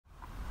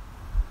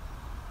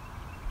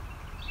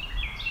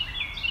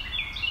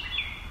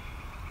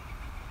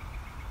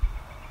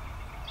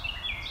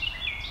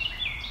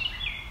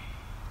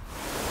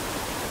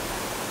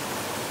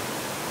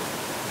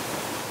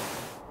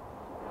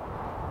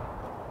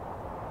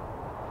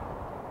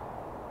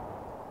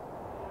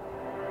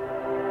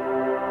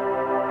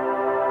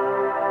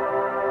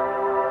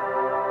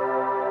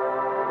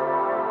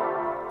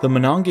The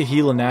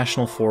Monongahela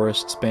National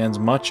Forest spans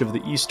much of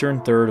the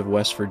eastern third of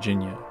West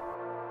Virginia.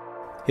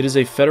 It is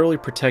a federally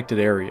protected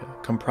area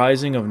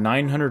comprising of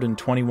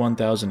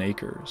 921,000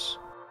 acres,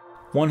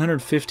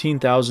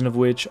 115,000 of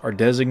which are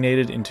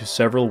designated into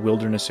several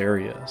wilderness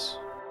areas.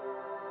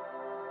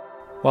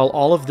 While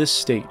all of this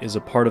state is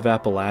a part of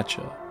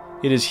Appalachia,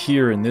 it is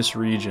here in this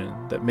region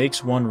that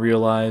makes one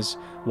realize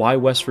why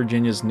West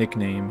Virginia's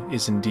nickname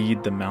is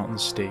indeed the Mountain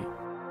State.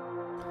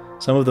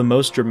 Some of the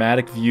most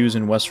dramatic views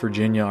in West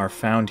Virginia are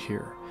found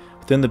here,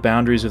 within the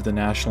boundaries of the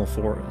National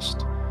Forest,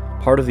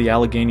 part of the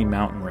Allegheny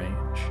Mountain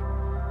Range,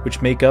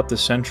 which make up the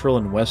central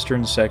and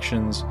western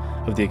sections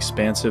of the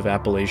expansive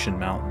Appalachian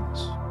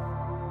Mountains.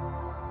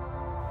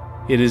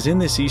 It is in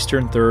this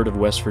eastern third of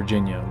West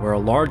Virginia where a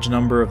large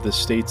number of the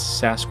state's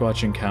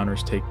Sasquatch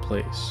encounters take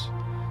place,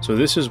 so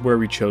this is where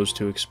we chose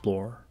to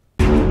explore.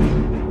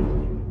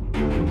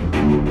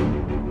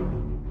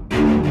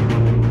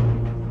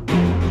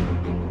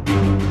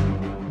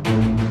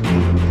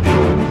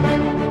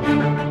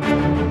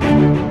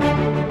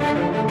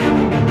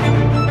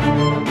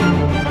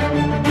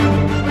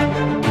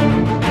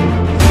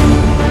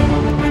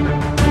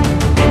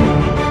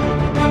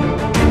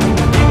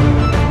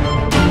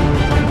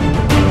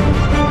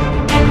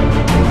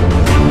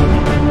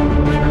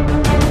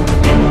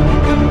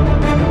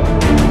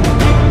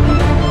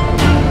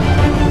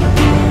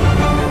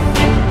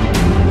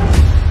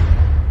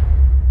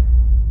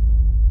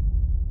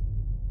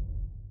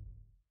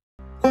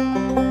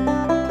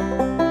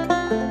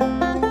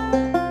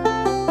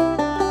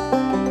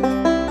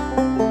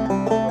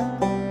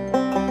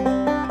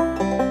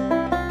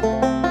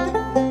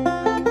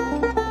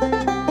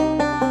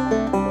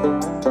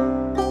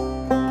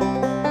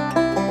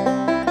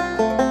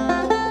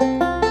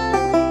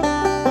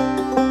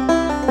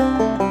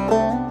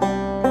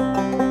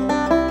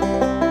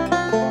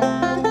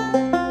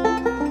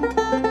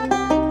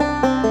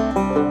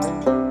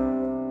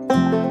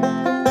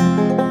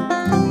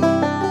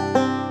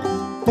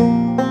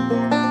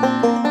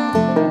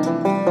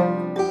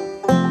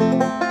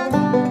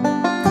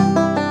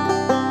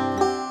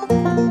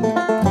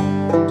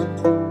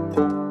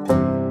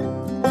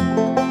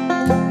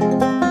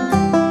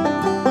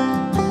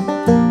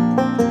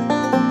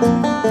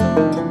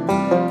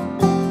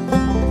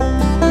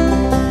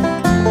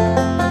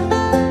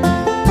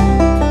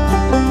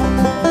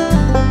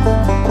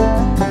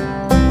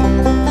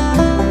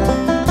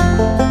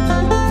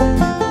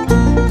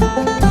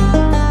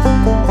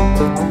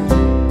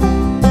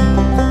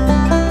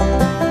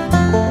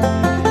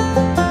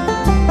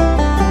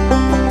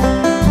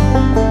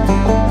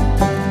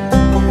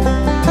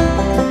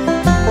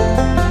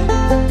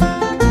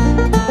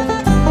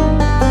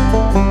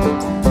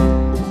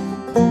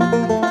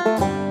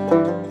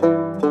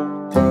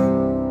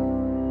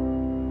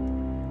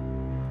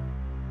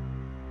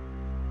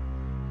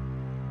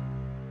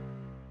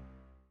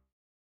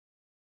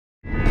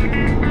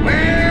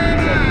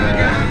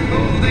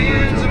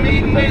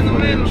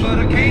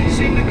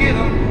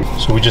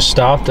 So we just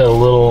stopped at a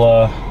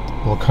little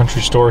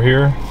country store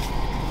here.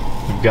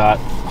 We've got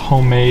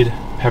homemade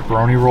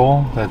pepperoni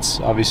roll. That's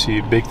obviously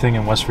a big thing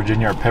in West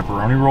Virginia, are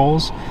pepperoni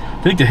rolls.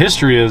 I think the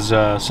history is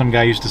some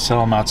guy used to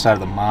sell them outside of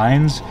the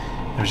mines.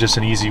 It was just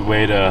an easy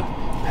way to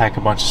pack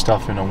a bunch of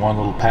stuff into one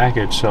little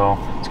package, so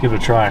let's give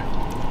it a try.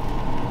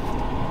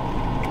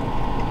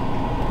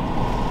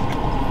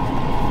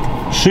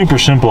 Super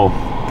simple.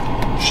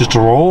 It's just a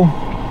roll,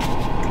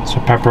 it's a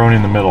pepperoni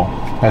in the middle.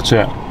 That's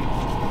it.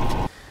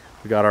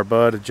 We got our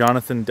bud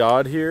Jonathan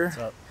Dodd here. What's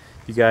up?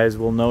 You guys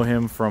will know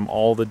him from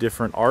all the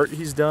different art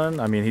he's done.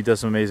 I mean, he does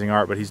some amazing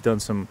art, but he's done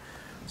some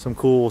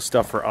cool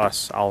stuff for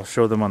us. I'll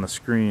show them on the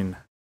screen.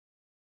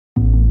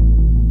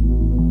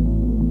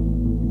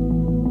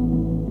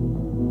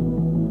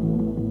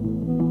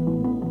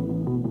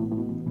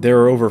 There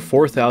are over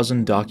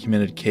 4,000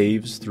 documented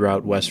caves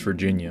throughout West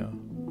Virginia,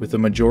 with the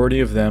majority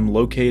of them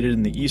located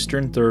in the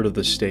eastern third of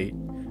the state,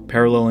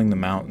 paralleling the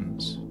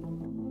mountains.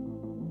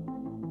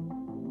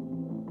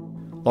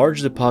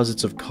 Large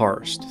deposits of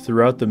karst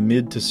throughout the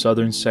mid to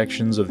southern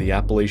sections of the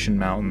Appalachian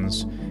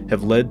Mountains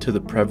have led to the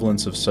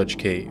prevalence of such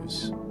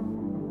caves.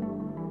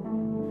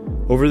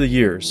 Over the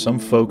years, some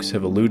folks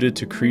have alluded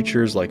to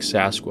creatures like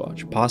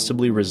Sasquatch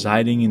possibly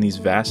residing in these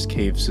vast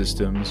cave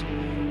systems,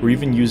 or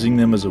even using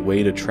them as a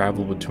way to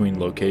travel between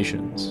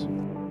locations.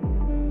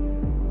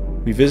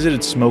 We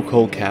visited Smoke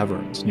Hole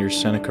Caverns near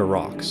Seneca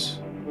Rocks.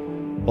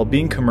 While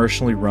being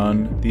commercially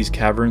run, these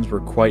caverns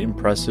were quite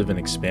impressive and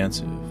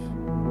expansive.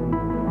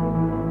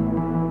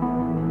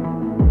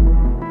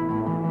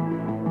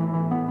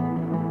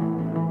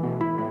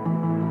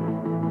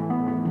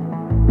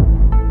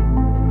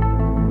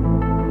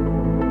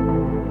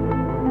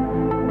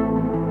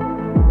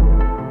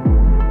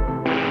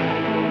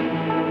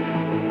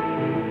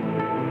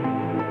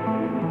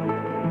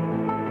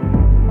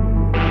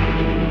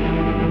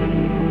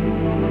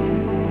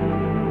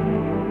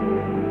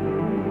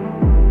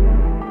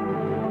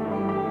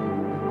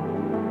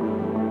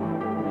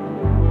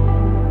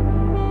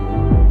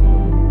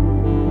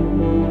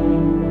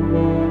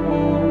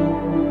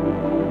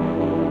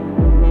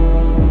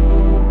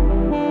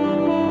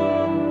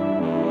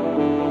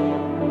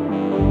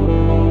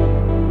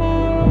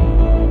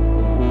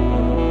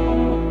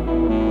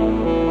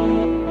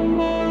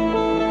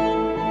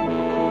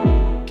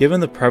 Given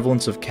the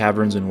prevalence of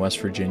caverns in West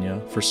Virginia,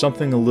 for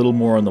something a little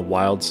more on the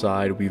wild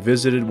side, we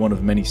visited one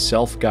of many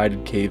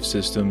self-guided cave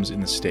systems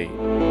in the state.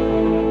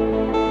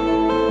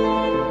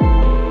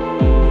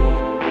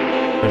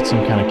 It's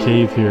some kind of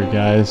cave here,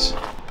 guys.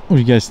 What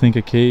do you guys think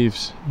of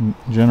caves in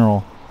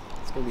general?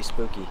 It's gonna be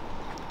spooky.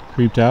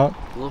 Creeped out?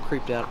 A little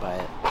creeped out by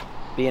it.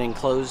 Being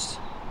enclosed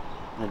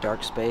in a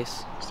dark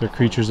space. Is there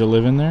creatures that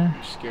live in there?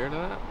 You scared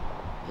of that?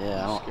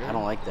 Yeah, I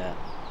don't like that.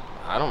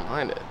 I don't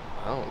mind it.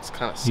 It's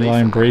kind of safe. Eli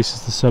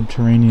embraces the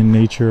subterranean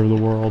nature of the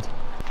world.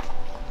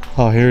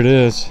 Oh, here it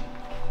is.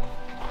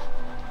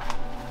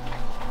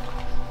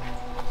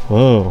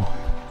 Whoa.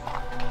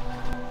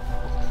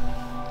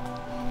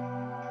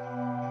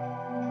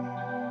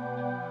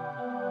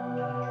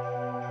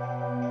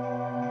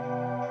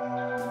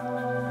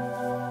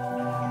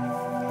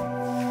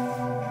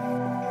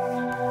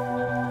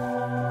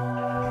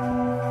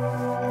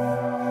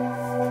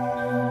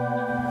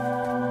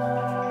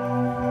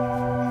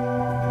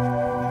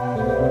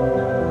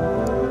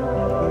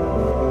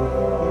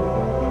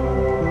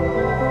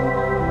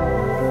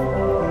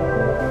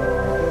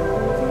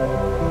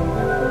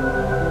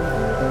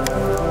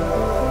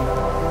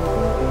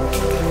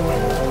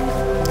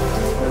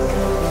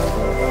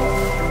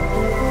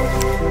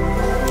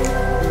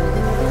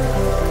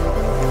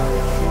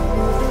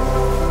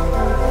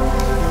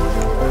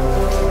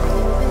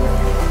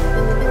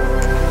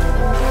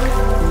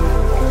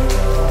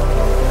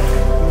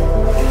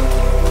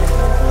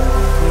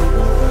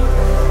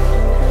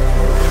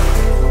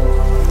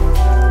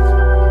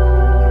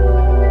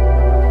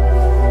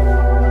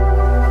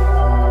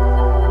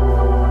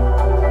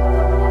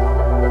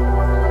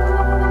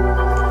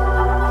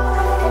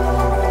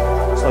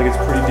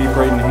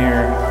 Right in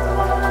here.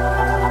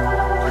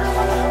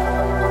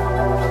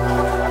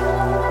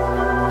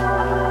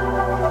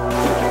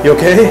 You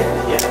okay?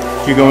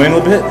 Yeah. You go in a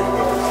little bit?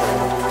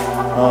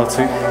 Oh, it's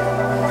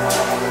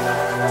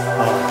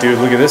oh, dude,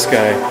 look at this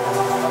guy.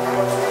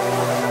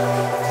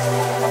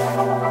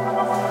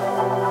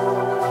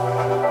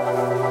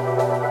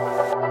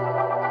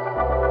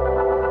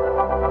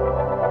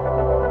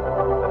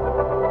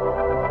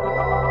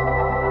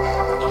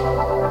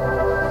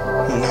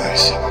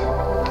 Nice.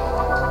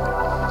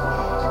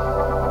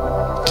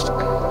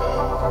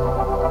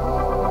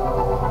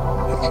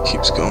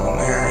 Keeps going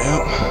there,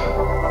 yep.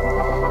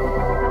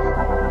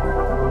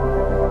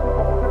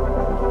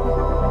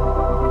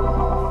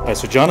 Alright,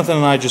 so Jonathan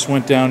and I just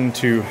went down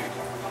into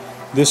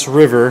this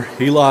river.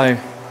 Eli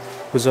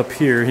was up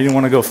here. He didn't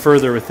want to go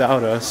further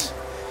without us.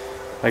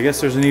 I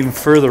guess there's an even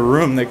further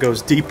room that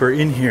goes deeper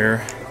in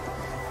here.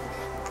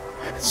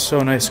 It's so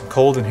nice and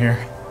cold in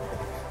here.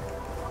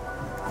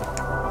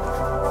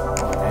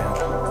 Oh,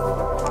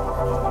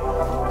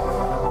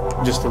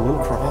 man. Just a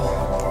little crawl.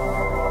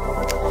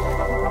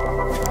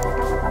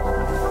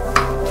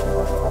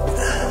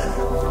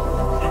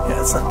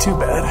 It's not too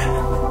bad.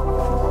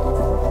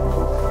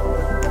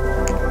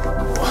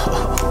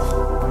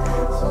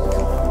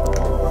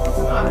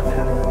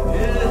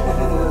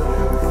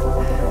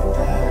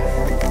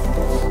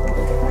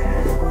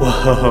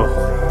 Whoa.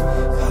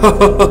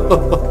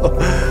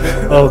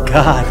 Oh,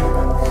 God.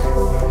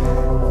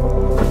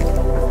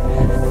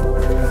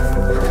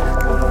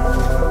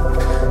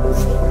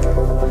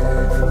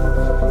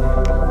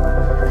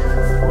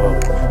 Whoa.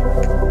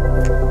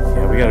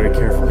 Yeah, we gotta be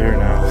careful here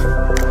now.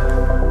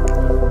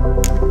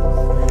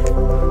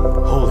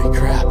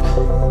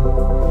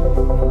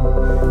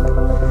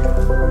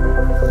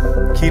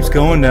 Keeps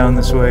going down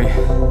this way.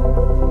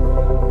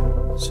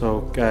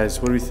 So guys,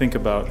 what do we think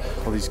about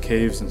all these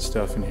caves and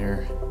stuff in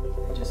here?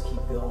 Just keep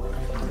going,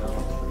 keep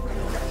going.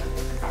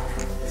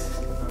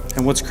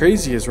 And what's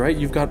crazy is, right,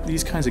 you've got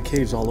these kinds of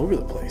caves all over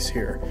the place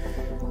here.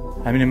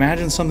 I mean,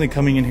 imagine something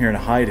coming in here and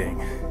hiding.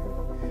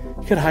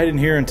 You could hide in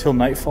here until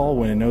nightfall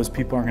when it knows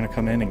people aren't going to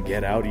come in and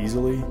get out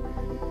easily.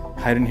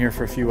 Hide in here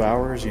for a few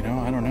hours, you know,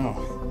 I don't know.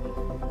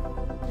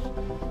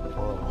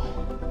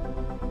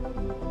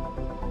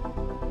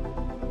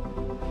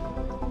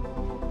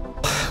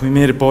 We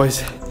made it,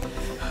 boys.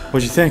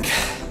 What'd you think?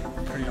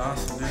 Pretty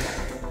awesome, dude.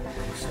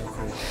 So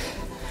cool.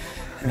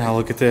 Now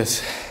look at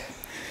this.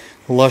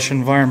 Lush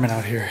environment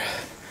out here.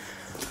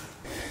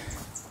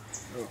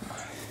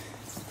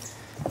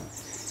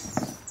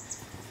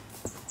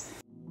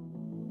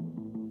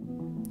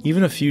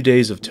 Even a few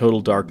days of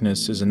total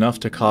darkness is enough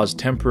to cause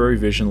temporary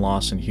vision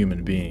loss in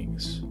human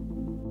beings.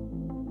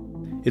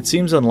 It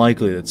seems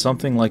unlikely that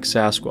something like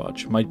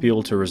Sasquatch might be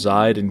able to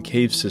reside in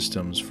cave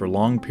systems for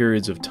long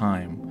periods of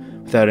time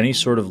without any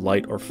sort of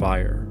light or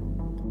fire.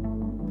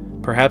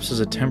 Perhaps as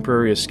a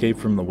temporary escape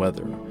from the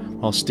weather,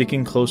 while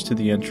sticking close to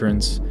the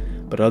entrance,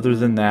 but other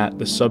than that,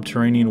 the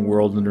subterranean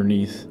world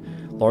underneath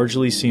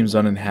largely seems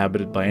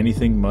uninhabited by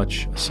anything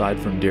much aside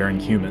from daring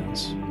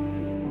humans.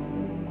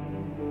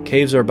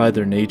 Caves are by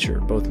their nature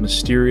both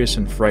mysterious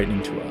and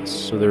frightening to us,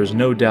 so there is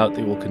no doubt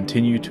they will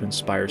continue to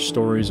inspire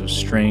stories of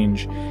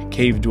strange,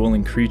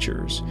 cave-dwelling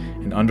creatures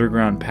and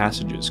underground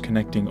passages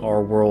connecting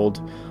our world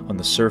on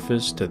the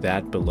surface to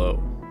that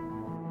below.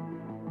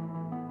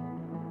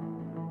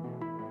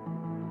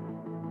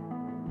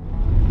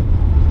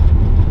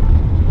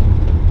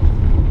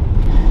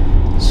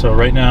 So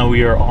right now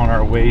we are on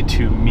our way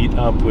to meet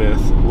up with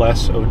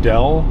Les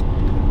Odell,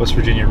 West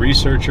Virginia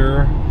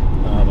researcher.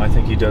 I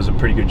think he does a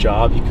pretty good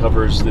job. He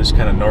covers this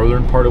kind of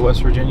northern part of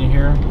West Virginia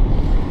here.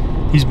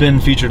 He's been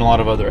featured in a lot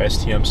of other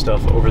STM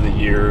stuff over the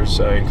years,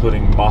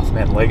 including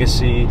Mothman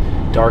Legacy,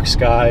 Dark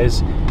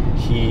Skies.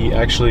 He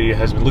actually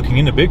has been looking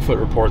into Bigfoot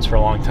reports for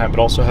a long time,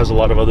 but also has a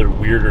lot of other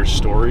weirder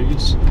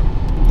stories.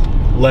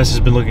 Les has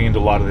been looking into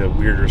a lot of the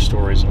weirder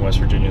stories in West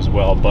Virginia as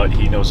well, but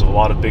he knows a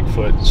lot of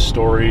Bigfoot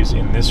stories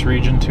in this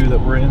region too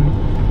that we're in,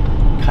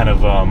 kind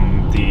of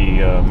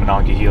the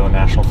Monongahela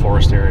National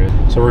Forest area.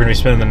 So we're going to be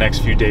spending the next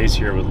few days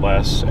here with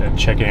Les and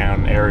checking out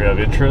an area of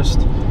interest.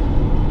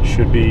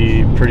 Should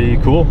be pretty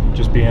cool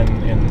just being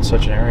in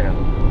such an area.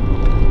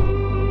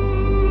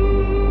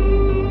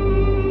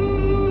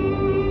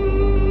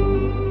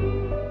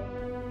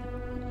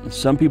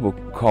 Some people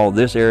call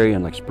this area,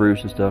 and like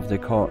Spruce and stuff, they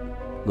call it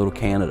Little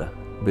Canada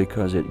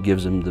because it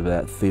gives them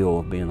that feel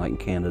of being like in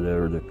Canada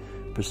or the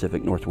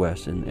Pacific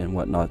Northwest and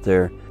whatnot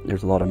there.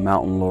 There's a lot of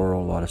mountain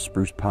laurel, a lot of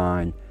spruce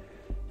pine,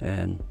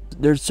 and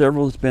there's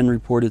several that's been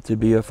reported to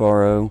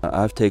BFRO.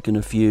 I've taken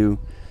a few,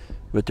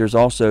 but there's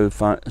also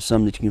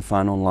some that you can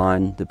find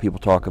online that people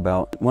talk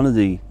about. One of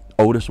the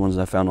oldest ones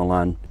I found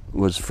online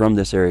was from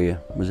this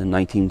area. It was in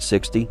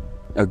 1960.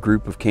 A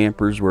group of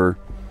campers were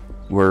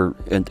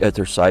at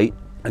their site,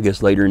 I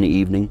guess later in the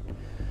evening,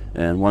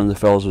 and one of the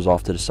fellows was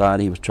off to the side.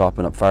 He was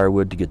chopping up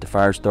firewood to get the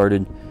fire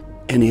started,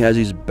 and he has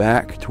his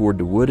back toward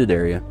the wooded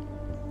area,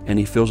 and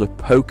he feels a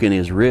poke in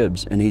his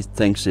ribs, and he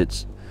thinks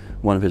it's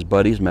one of his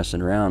buddies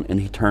messing around, and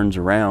he turns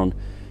around,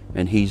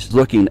 and he's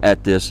looking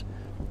at this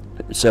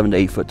 7 to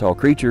 8 foot tall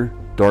creature,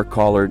 dark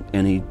collared,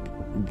 and he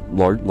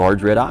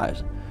large red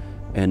eyes,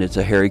 and it's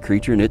a hairy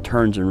creature, and it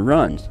turns and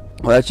runs.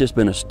 Well, that's just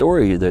been a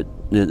story that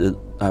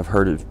I've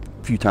heard a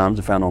few times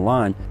and found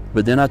online.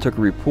 But then I took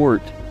a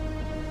report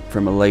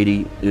from a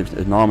lady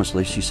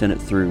anonymously. She sent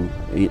it through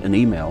an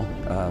email.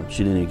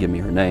 She didn't even give me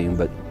her name,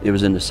 but it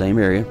was in the same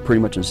area, pretty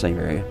much in the same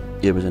area.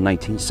 It was in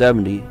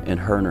 1970, and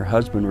her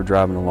husband were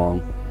driving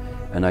along,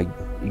 and I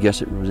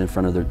guess it was in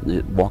front of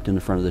it walked in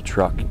the front of the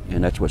truck,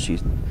 and that's what she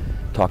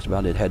talks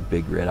about. It had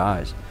big red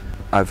eyes.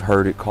 I've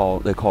heard they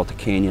call it the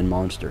Canyon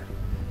Monster,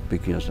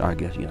 because I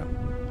guess, you know,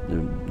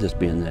 this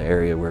being the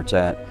area where it's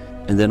at.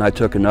 And then I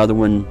took another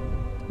one.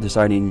 The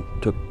sighting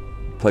took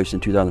place in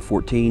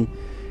 2014,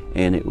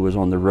 and it was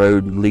on the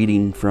road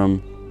leading from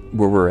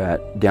where we're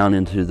at down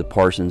into the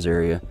Parsons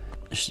area.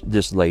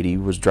 This lady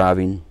was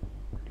driving,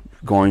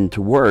 going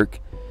to work,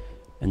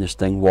 and this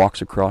thing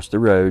walks across the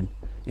road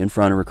in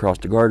front of her across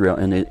the guardrail,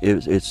 and it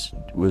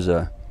was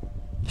a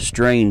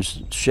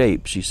strange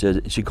shape. She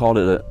said she called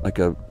it like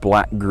a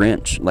black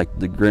Grinch, like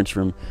the Grinch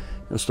from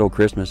Stole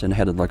Christmas, and it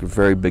had like a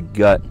very big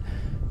gut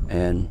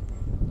and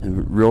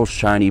real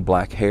shiny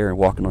black hair,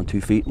 walking on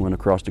 2 feet, and went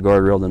across the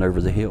guardrail, then over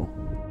the hill.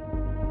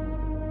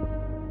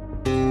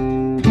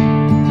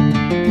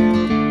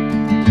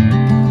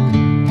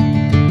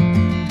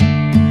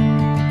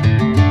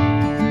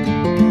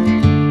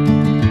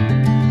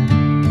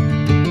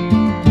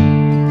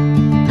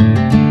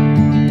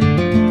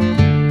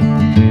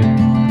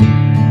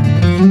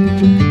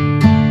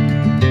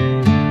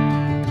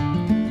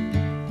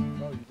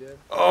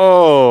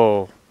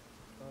 Oh,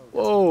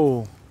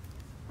 whoa.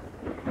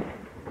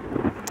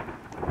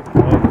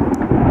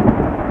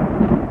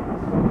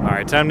 All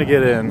right, time to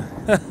get in.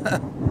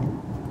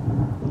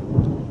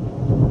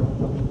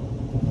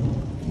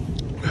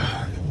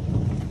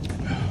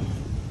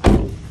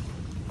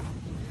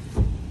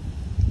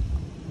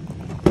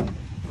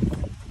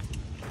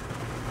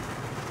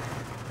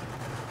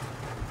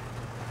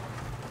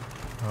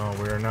 Oh,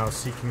 we are now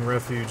seeking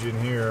refuge in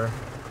here.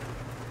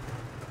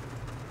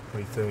 What do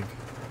you think?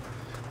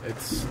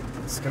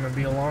 It's gonna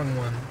be a long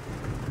one.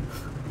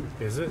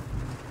 Is it?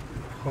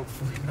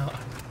 Hopefully not.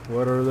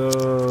 What are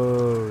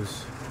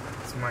those?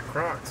 It's my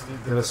Crocs,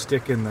 dude. Got a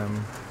stick in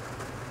them.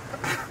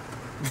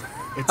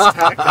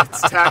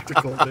 It's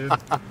tactical, dude.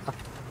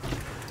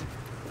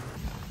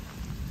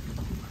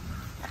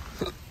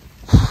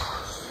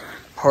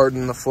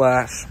 Pardon the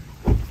flash.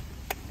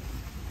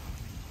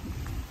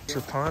 It's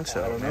your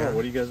poncho. I don't know. Man.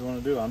 What do you guys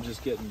want to do? I'm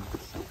just getting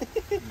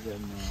you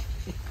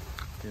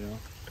know.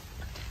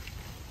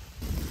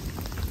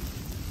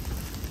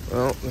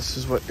 Well, this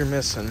is what you're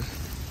missing.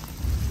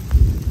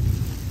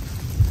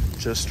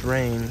 Just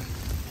rain.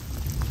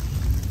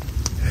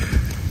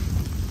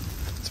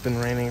 It's been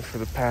raining for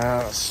the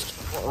past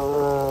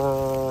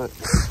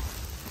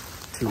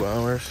 2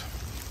 hours.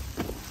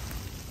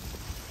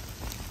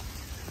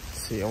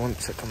 See, I want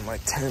to check on my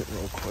tent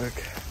real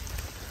quick.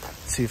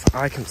 See if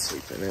I can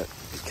sleep in it,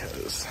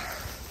 because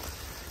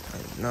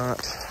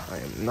I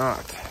am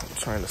not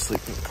trying to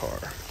sleep in the car.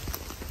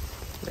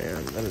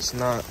 Man, that is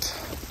not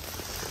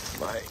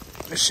my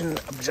mission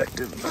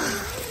objective.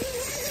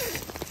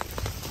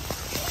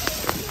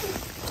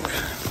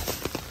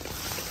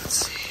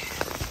 Let's see.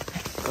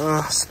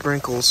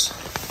 Sprinkles.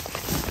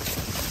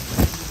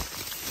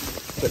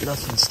 But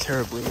nothing's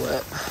terribly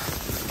wet.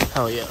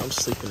 Hell yeah, I'm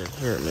sleeping in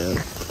here, man.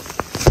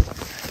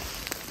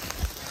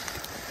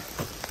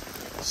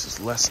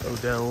 Les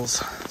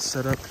Odell's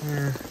set up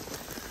here.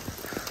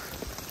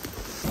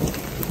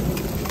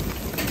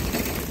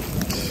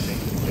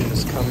 It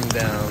is coming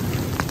down.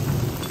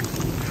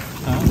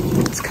 Huh?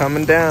 It's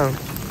coming down.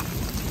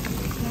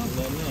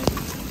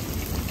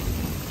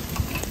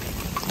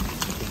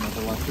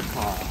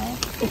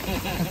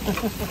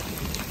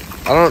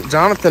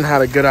 Jonathan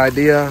had a good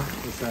idea.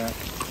 What's that?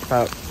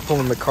 About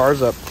pulling the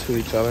cars up to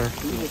each other.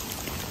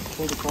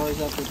 Pull the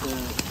cars up with the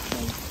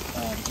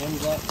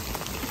ends up,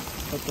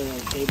 put the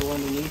cable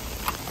underneath,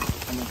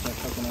 and then start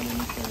hooking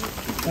underneath the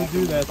Could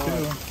do that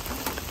too.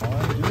 While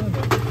I'm doing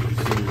it,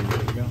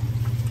 there you go.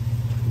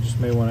 Just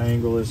may want to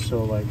angle this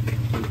so like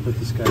we put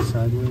this guy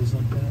sideways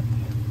like that.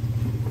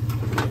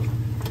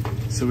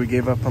 So we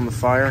gave up on the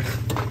fire.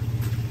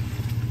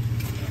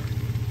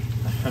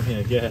 I mean,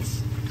 I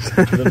guess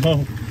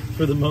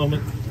for the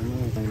moment.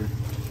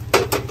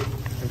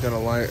 I've got a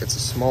light. It's a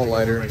small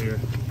lighter. Right here.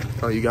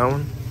 Oh, you got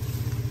one?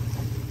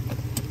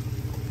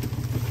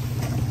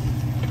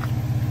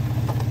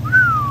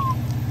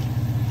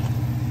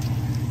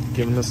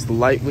 Giving us the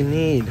light we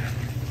need. I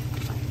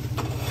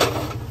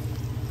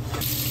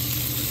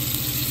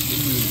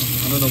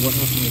don't know what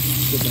happened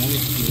with the battery.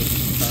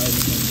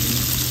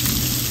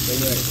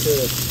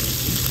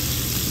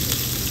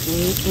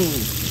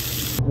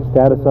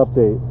 Status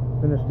update.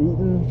 Finished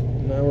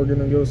eating. Now we're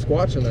gonna go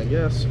squatching, I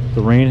guess.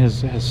 The rain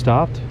has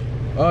stopped.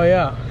 Oh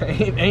yeah,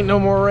 ain't no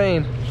more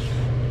rain.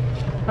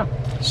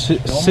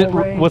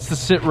 Rain. What's the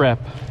sit rep?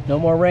 No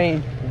more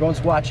rain. We're going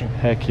squatching.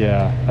 Heck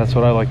yeah, that's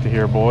what I like to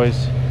hear,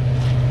 boys.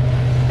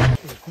 I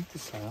think the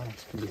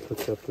Psionics can be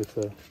hooked up with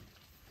a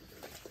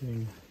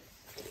thing.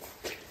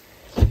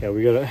 Yeah,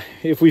 we gotta.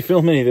 If we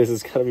film any of this,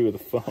 it's gotta be with a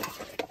phone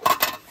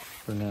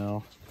for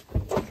now.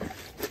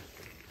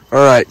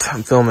 All right,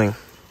 I'm filming.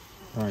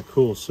 All right,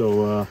 cool.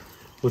 So,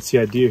 what's the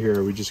idea here?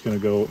 Are we just gonna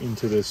go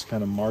into this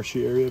kind of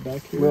marshy area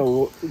back here?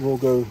 Well, we'll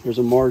go. There's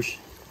a marsh.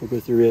 We'll go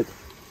through it,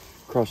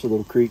 cross a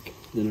little creek.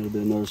 Then it'll be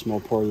another small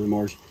part of the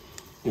marsh,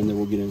 and then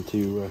we'll get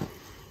into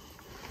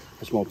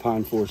a small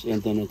pine forest,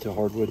 and then into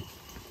hardwood.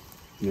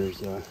 And there's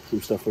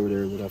some stuff over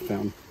there that I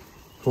found.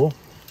 Cool.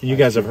 And you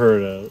guys have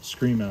heard a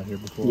scream out here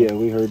before? Yeah,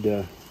 we heard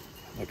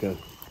like a,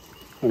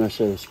 not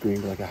necessarily a scream,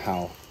 but like a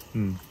howl.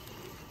 Hmm.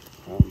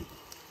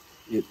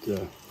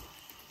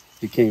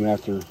 It came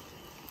after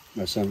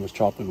my son was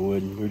chopping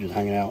wood, and we were just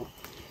hanging out,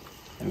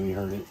 and we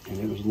heard it, and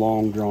it was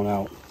long, drawn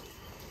out,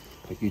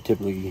 like you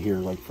typically hear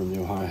like from the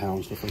Ohio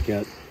hound, stuff like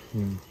that.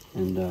 Hmm.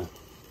 And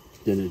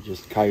then it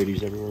just,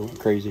 coyotes everywhere went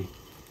crazy.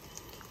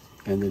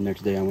 And then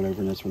next day I went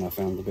over, and that's when I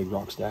found the big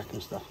rock stack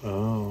and stuff.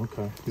 Oh,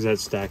 okay. Is that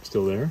stack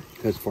still there?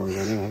 As far as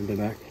I know, I haven't been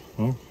back.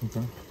 Oh,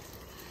 okay.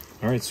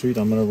 All right, sweet.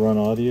 I'm gonna run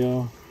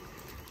audio.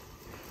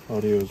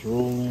 Audio is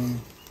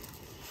rolling.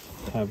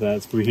 Have that.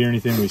 If we hear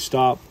anything, we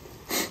stop.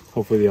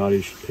 Hopefully the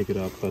audio should pick it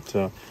up. But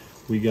I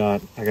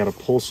got a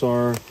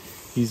pulsar.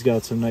 He's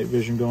got some night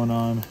vision going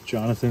on.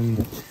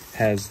 Jonathan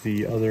has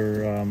the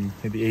other,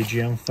 the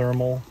AGM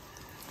thermal.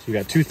 So we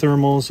got two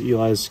thermals.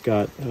 Eli's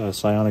got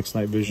Psionics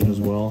night vision as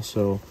well.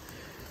 So,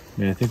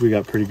 I mean, I think we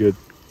got pretty good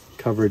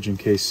coverage in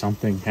case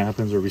something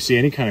happens or we see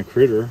any kind of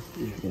critter.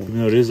 Yeah. Even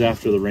though it is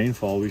after the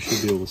rainfall, we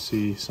should be able to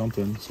see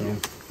something. So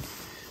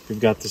we've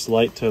got this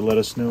light to let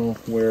us know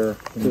where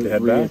we need to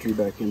head back. Re-entry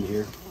back in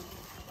here.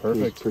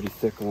 Perfect. It's pretty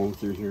thick along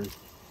through here.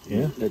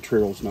 Yeah. That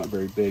trail's not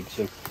very big,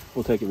 so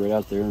we'll take it right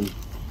out there and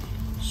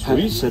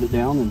Sweet. set it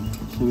down and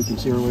see if we can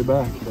see our way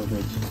back.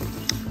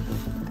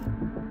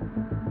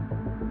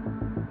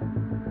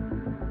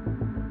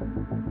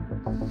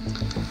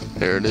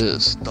 There it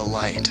is, the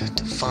light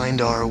to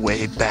find our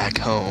way back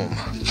home.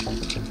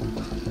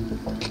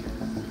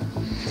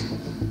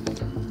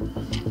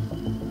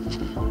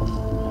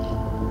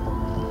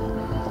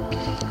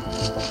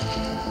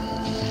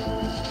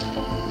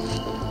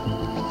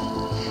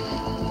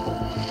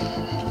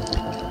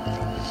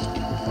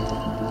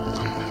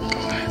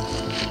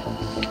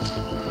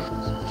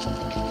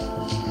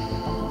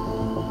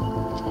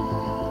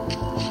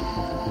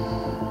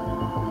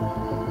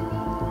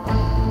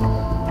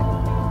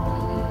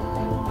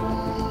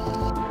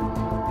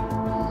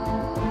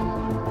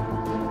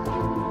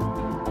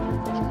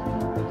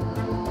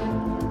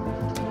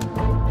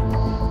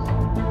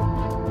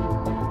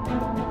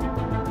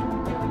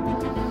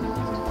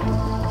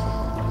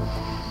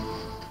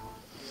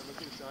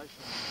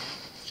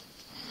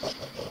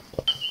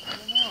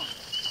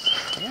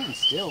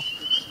 Still.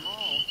 It's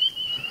small.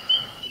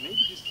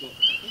 Maybe just I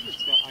think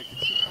it's got, I can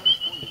see kind of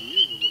pointed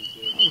ears a little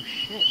bit. Oh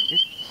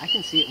shit, I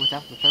can see it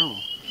without the thermal.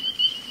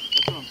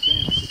 That's what I'm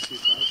saying, I can see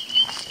it without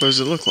thermal. What does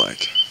it look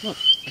like? Look,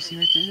 you see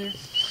right through there?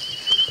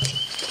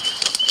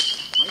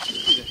 Might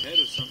just be the head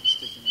of something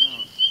sticking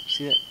out.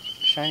 See that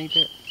shiny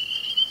bit?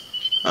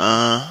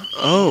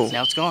 Oh.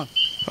 Now it's gone.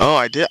 Oh,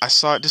 I did. I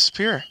saw it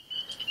disappear.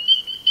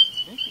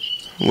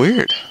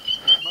 Weird.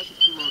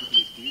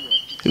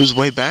 It was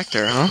way back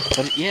there, huh?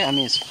 But yeah, I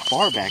mean, it's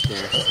far back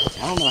there.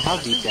 I don't know how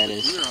deep that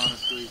is.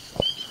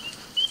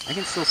 I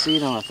can still see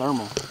it on a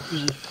thermal. I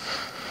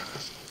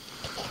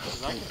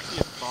can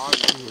see a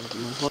body.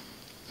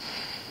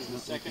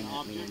 looking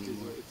at me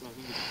anymore.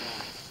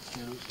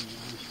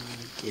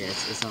 Yeah,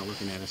 it's not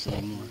looking at us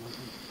anymore.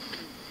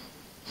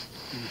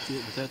 Can you see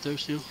it with that though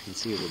still? You can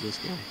see it with this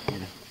guy.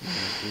 Yeah.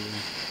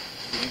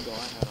 The angle I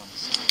had on the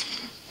side.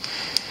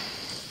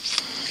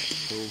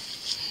 Cool.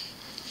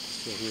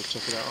 Yeah, here,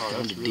 check it out. Oh,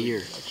 Found that's a really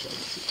deer.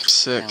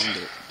 Sick. Found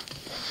it.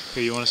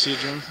 Hey, you want to see it,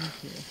 Jonathan?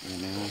 Yeah,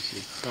 man, I want to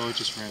see. Oh, it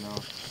just ran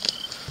off.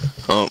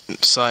 Oh,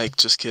 psych,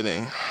 just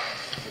kidding.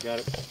 I got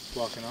it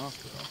blocking off,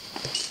 though.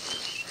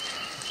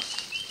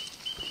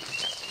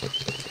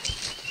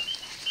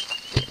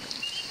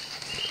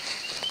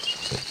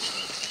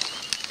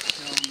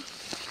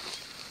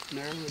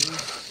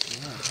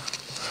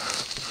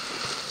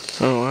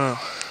 Oh, wow.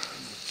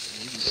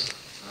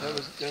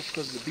 That's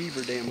because of the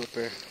beaver dam up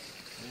there.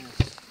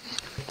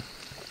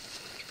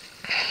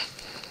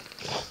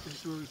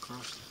 It's really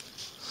crossed.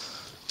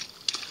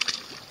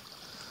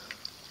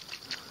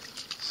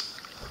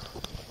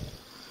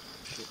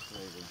 Shit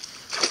flavor.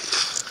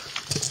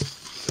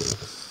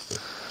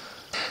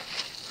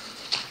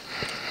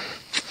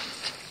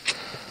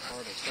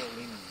 Hard to start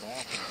leaning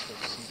back and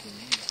start sinking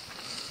in.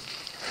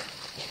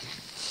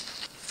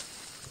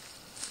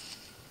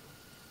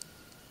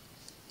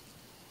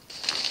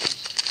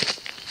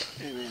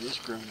 Hey man, it's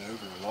grown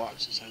over a lot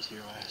since I was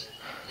here last.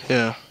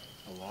 Yeah.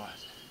 A lot.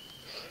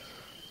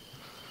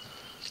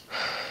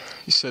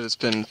 You said it's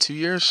been 2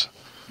 years?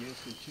 Yeah,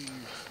 it's been 2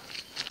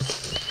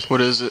 years.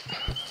 What is it?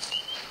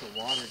 The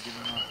water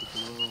giving off the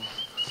glow.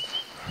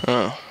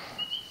 Oh.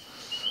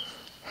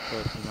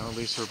 But, you know, at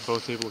least we're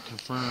both able to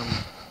confirm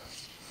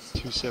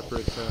 2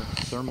 separate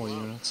thermal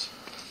units.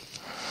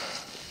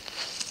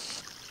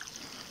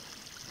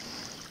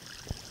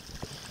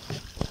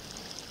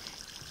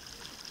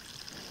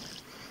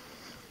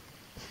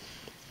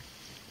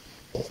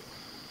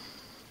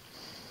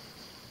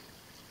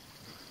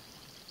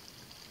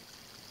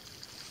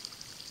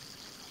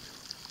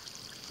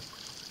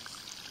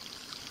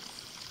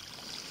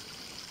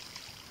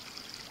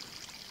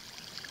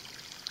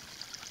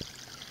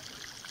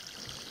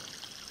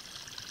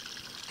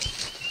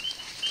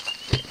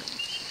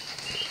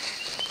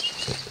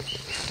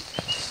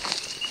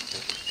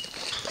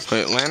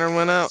 Wait, lantern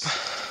went out?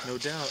 No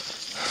doubt.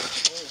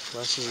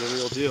 Les is the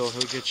real deal.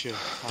 He'll get you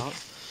out,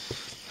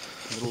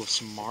 middle of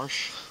some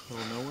marsh,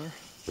 middle of nowhere,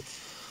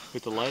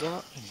 with the light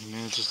out, and he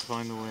manages to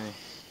find the way.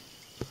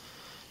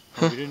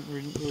 We didn't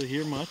really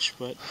hear much,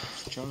 but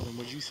Jonathan,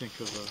 what did you think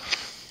of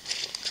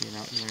being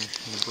out in there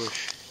in the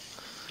bush?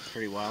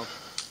 Pretty wild.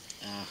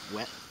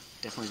 Wet.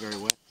 Definitely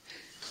very wet.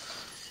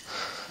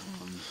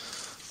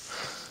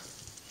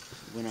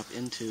 Went up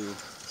into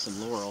some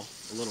laurel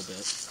a little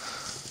bit.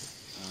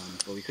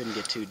 But we couldn't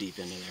get too deep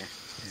into there.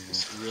 Yeah.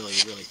 It's really,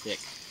 really thick.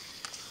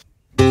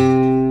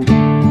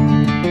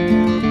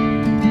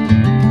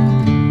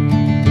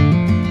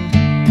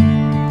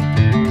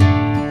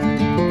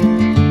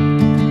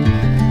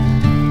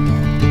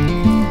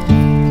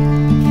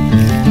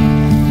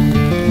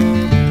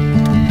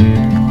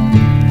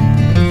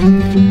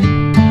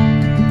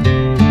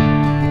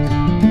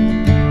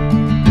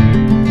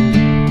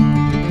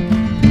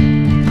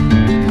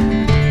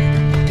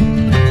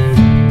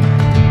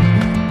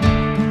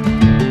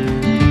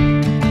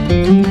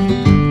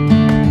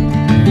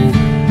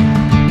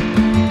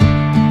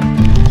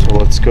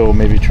 Go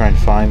maybe try and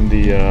find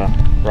the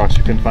rocks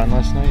we couldn't find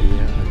last night.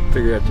 Yeah, I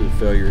figure after the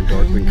failure in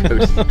dark we can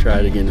go try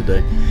it again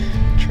today.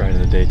 Try it in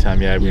the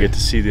daytime. Yeah, we get to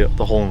see the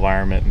whole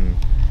environment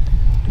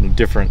in a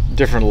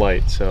different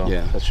light. So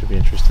yeah, that should be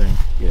interesting.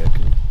 Yeah,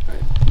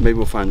 maybe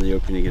we'll find the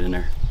opening to get in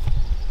there.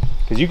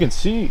 Because you can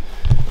see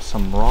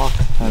some rock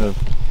kind of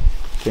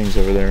things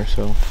over there.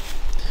 So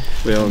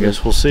well, I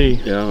guess we'll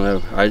see. Yeah, I don't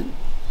know.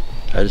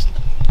 I just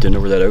didn't know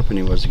where that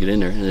opening was to get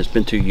in there, and it's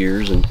been 2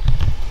 years and.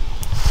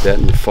 That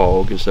and the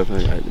fog and stuff.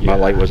 My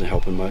light wasn't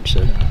helping much.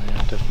 So.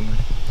 Yeah, definitely.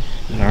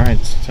 All right,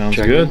 sounds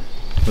Check good.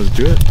 Let's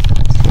do it.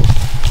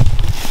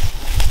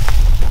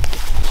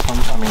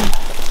 I mean,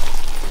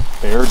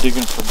 bear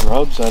digging for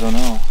grubs? I don't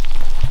know.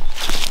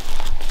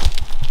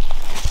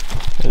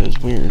 That is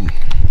weird.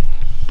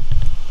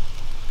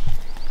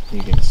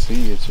 You can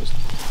see it's just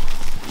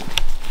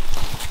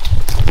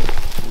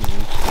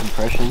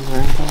impressions or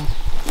anything.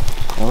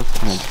 Oh,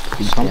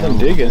 something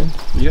digging.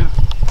 Yeah.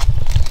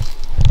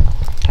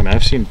 I mean,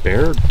 I've seen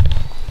bear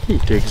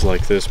digs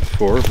like this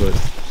before, but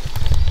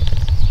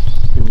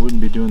we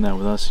wouldn't be doing that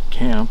with us in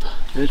camp.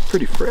 It's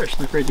pretty fresh.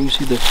 Look right there, you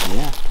see the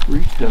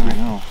reef down there. I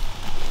know.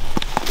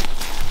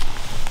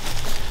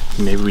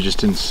 Maybe we just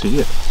didn't see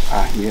it.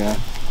 Yeah.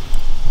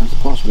 That's a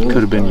possibility.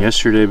 Could have been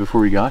yesterday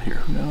before we got here.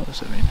 Who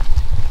knows? I mean.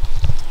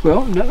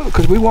 Well, no,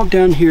 because we walked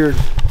down here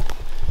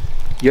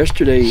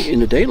yesterday in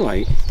the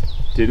daylight.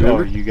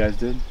 Oh, you guys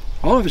did?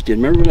 All of us did.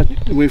 Remember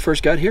when we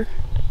first got here?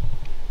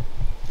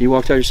 You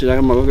walked out and said,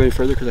 I'm not going to go any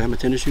further because I have my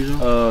tennis shoes on?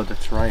 Oh,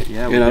 that's right.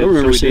 Yeah. And I don't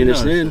remember seeing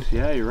this then.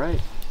 Yeah, you're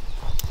right.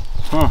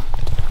 Huh.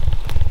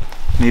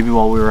 Maybe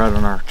while we were out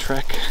on our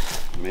trek.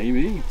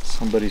 Maybe.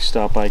 Somebody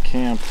stopped by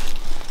camp.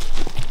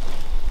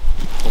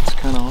 That's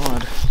kind of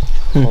odd.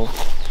 Well,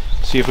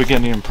 See if we get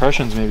any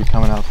impressions maybe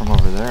coming out from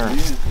over there. Yeah,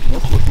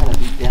 that's what kind of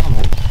deep down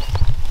there.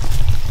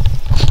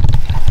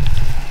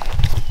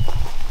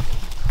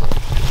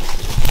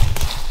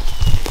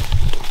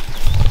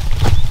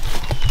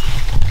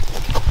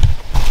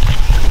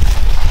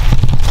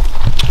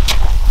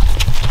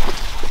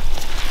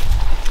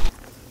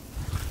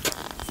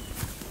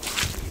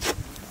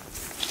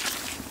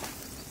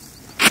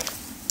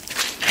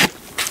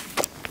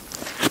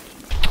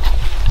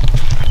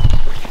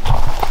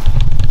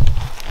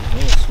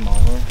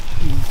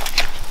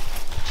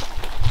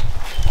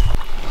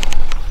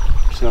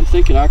 So I'm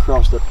thinking I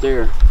crossed up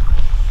there,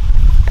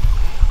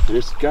 and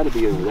it's got to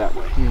be over that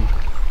way.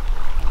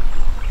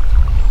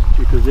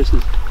 Because this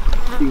is,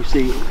 you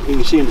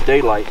can see in the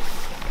daylight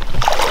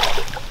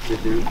that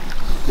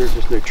there's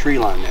just no tree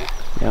line there.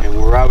 Yeah. And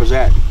where I was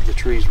at, the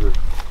trees were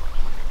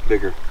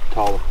bigger,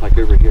 taller, like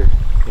over here.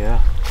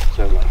 Yeah.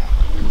 So,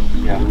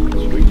 yeah,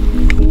 sweet.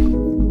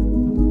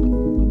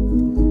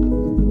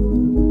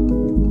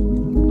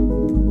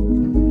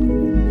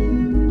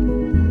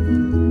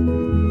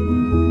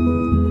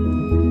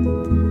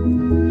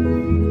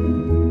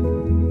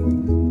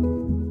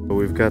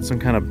 We've got some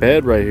kind of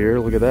bed right here.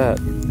 Look at that.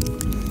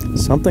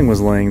 Something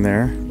was laying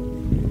there.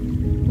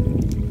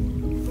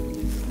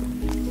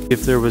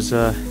 If there was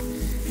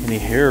any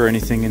hair or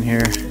anything in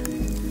here.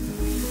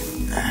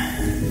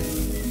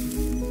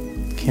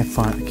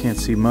 Can't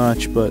see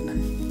much, but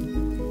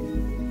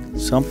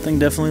something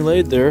definitely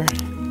laid there.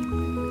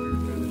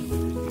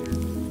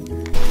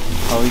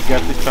 Oh, you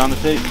found the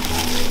tape.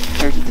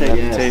 There's the tape. Got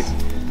the tape.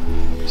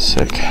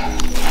 Sick.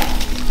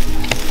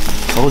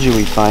 Told you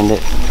we'd find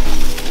it.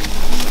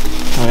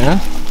 Oh yeah?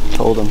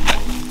 Told him.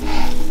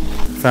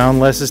 Found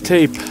Les's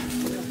tape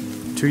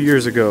 2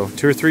 years ago.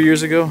 2 or 3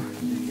 years ago?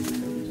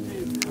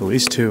 At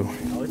least 2.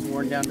 Oh, it's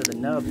worn down to the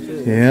nub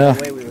too. Yeah. There's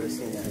no way we would have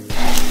seen that.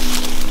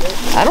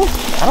 I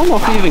don't know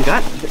if we even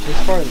got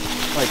as far as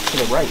like to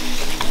the right.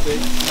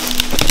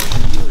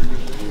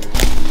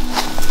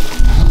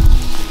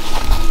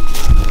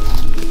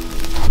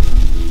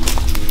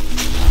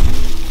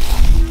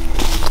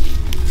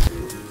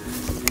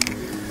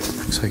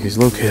 Looks like he's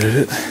located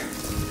it.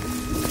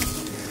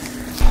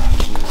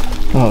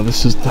 Oh,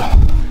 this is the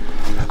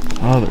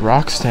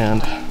rock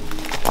stand.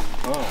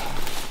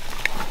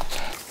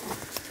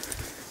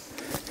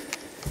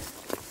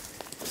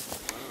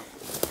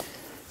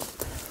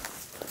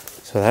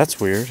 So that's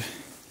weird.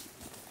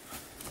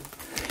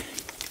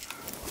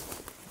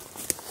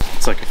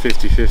 It's like a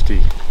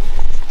 50-50.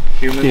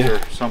 Humans Yeah. or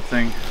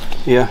something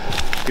Yeah.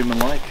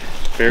 human-like.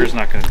 Bear's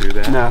not going to do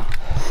that. No.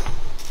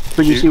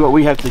 But you see what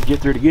we have to get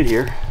through to get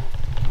here.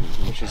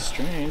 Which is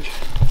strange.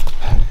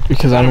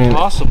 Because I Not mean,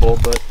 impossible,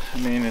 but I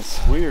mean, it's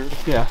weird.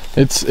 Yeah.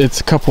 it's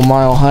a couple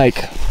mile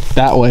hike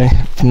that way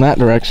from that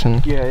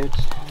direction. Yeah, it's,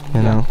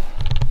 You know.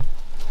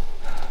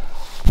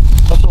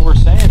 That's what we're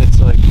saying. It's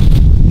like,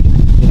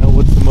 you know,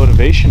 what's the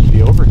motivation to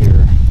be over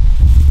here?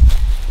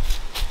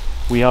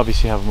 We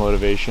obviously have a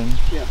motivation.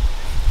 yeah.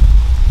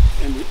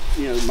 And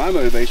you know, my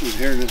motivation was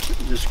hearing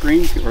the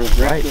scream or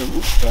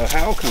the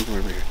howl come from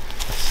over here.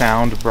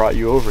 Sound brought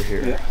you over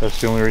here. Yeah. That's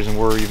the only reason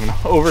we're even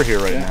over here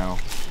right now.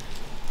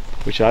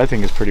 Which I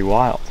think is pretty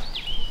wild.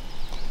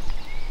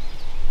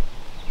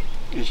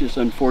 It's just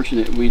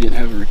unfortunate we didn't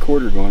have a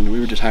recorder going. We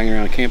were just hanging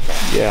around a campfire.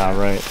 Yeah,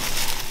 right.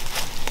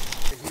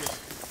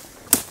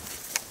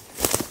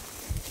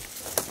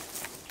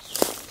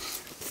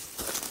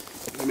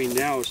 I mean,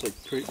 now it's like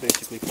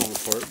basically falling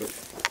apart, but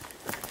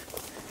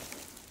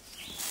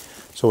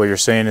So what you're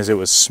saying is it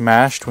was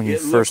smashed when you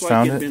first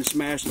found it it? looked like it had been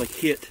smashed, like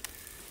hit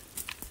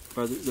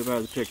by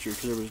the picture,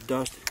 because there was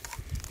dust.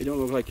 It don't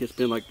look like it's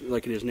been like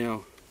it is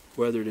now,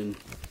 weathered and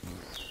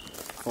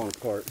falling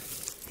apart.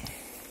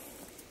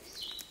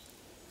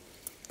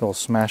 Little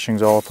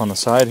smashings all up on the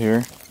side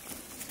here.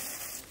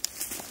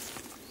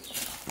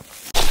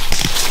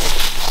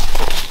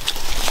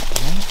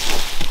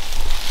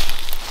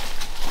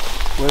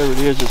 Whatever it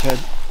is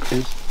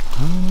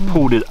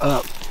pulled it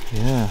up.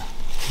 Yeah,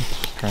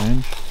 that's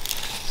strange.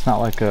 It's not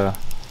like a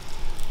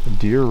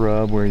deer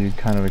rub where you'd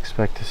kind of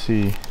expect to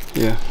see.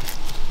 Yeah.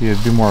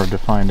 You'd be more of a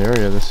defined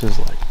area. This is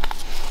like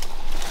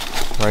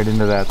right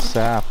into that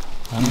sap.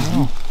 I don't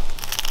know.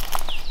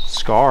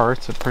 Scar.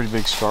 It's a pretty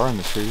big scar in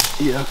the tree.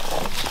 Yeah.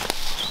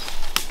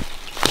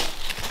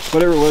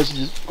 Whatever it was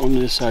is on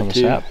this side On the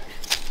too. sap.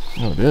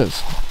 Oh, it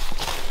is.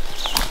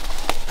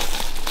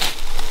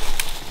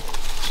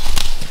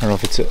 I don't know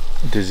if it's a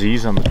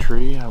disease on the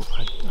tree. I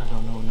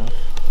don't know enough.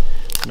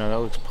 No, that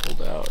looks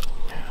pulled out.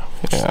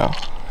 Yeah.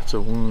 It's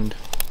a wound.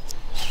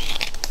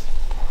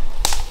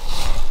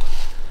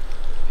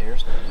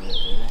 Bears don't do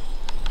that,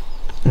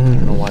 do they? I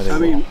don't know why they I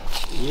mean,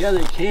 yeah,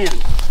 they can.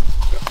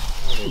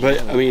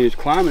 But I mean, it's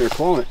climbing or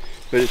clawing it.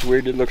 But it's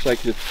weird. It looks like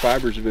the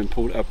fibers have been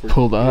pulled upward.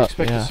 Pulled I up.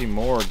 expect Yeah. to see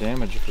more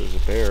damage if it was a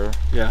bear.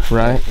 Yeah.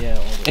 Right. Yeah.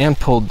 all the- And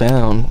pulled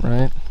down.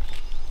 Right.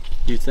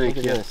 You think?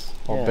 Look at Yeah. this.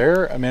 Well, Yeah.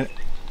 bear, I mean,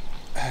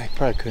 I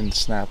probably couldn't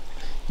snap.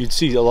 You'd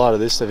see a lot of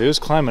this stuff. If it was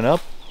climbing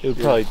up, it would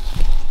Yeah. probably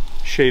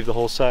shave the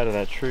whole side of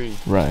that tree.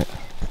 Right.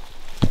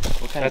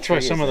 Well, kind That's of why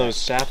tree some is of that? those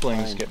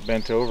saplings Pine. get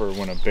bent over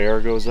when a bear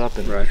goes up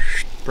and Right.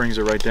 brings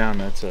it right down.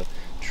 That's a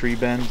tree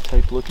bend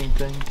type looking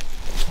thing.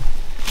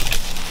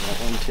 That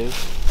one too.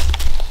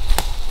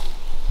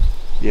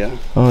 Yeah.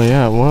 Oh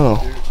yeah, whoa.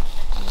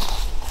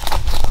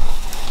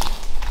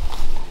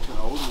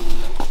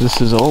 This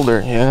is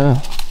older,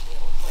 yeah.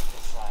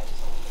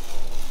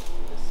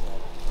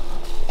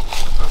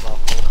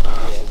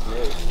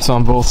 It's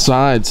on both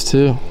sides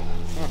too.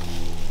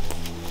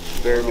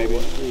 Bear maybe you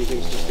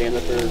think to stand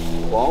up there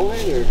following,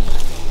 or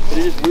but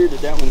it is weird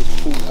that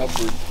one's pulled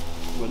upward.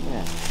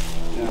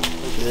 Yeah.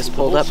 Is this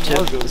pulled up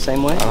too, the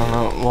same way? I don't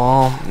know.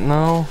 Well,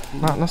 no,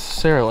 not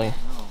necessarily.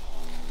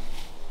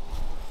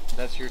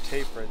 That's your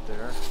tape right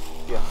there.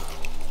 Yeah.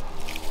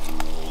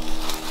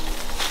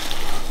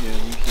 Yeah,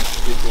 you can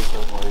get this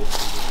over.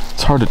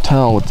 It's hard to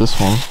tell with this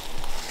one.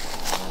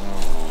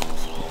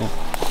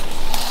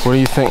 What do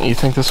you think? You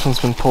think this one's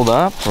been pulled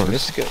up? Or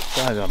This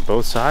guy's on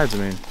both sides. I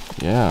mean,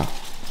 yeah.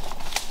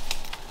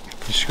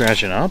 you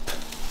scratching up?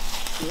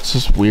 It's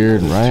just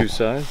weird, right? Two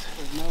sides.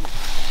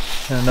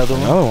 And another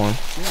one. Another one.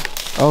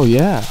 Oh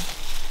yeah.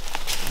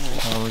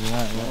 Oh, look at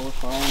that. Well, we're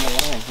following the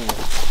line here.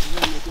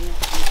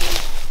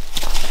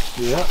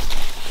 Yeah.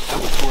 That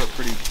was tore up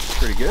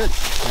pretty good.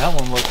 That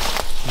one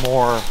looks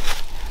more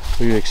what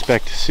you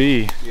expect to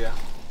see. Yeah.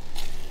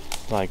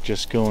 Like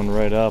just going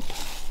right up.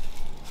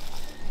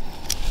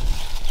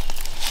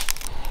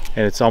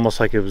 And it's almost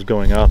like it was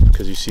going up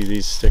because you see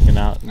these sticking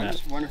out. I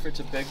just wonder if it's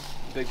a big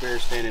bear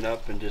standing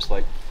up and just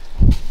like.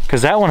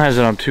 Because that one has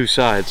it on two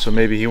sides, so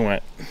maybe he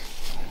went.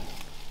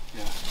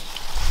 Yeah.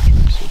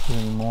 See if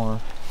there's any more.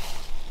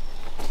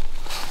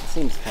 It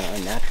seems kind of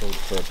unnatural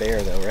for a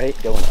bear, though, right?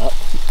 Going up.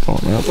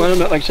 Going up. Well, I don't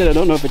know, like I said, I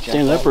don't know if it's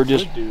standing up or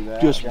just.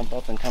 Jump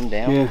up and come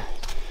down. Yeah.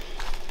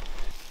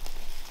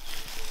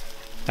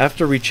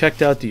 After we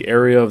checked out the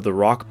area of the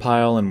rock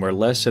pile and where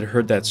Les had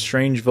heard that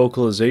strange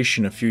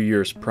vocalization a few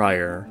years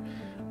prior,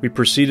 we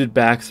proceeded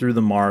back through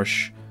the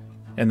marsh,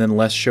 and then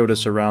Les showed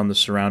us around the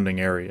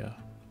surrounding area.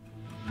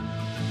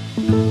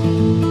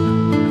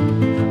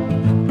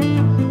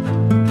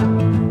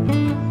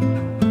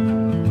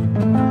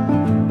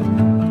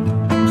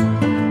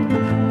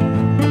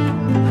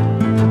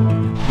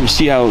 You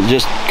see how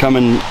just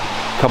coming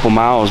a couple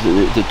miles,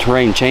 the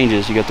terrain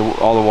changes. You got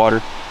all the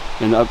water,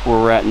 and up where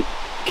we're at in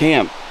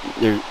camp,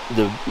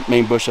 the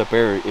main bush up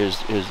there is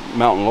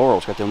mountain laurel.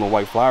 It's got them little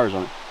white flowers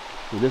on it.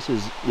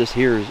 This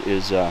here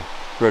is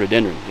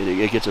rhododendron.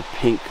 It gets a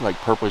pink, like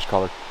purplish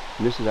color,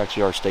 and this is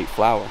actually our state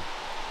flower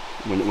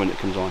when it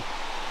comes on.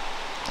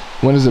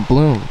 When does it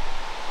bloom?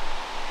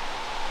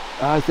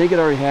 I think it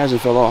already has and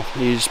fell off.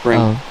 It's spring.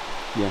 Oh.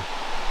 Yeah.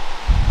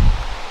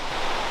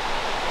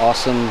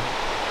 Awesome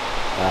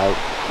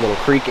little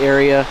creek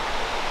area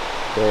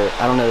where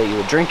I don't know that you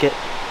would drink it,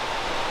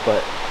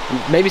 but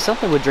maybe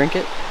something would drink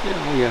it. Yeah.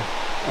 Oh yeah.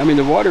 I mean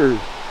the water,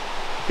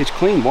 it's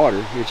clean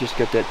water. It's just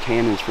got that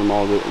tannins from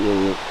all the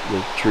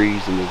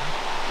trees and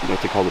what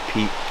they call the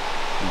peat,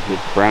 the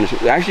brownish.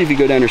 Actually, if you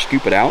go down there and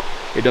scoop it out,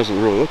 it doesn't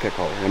really look that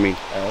color. I mean,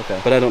 okay.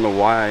 But I don't know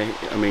why.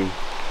 I mean,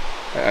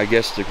 I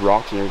guess the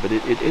rocks in there, but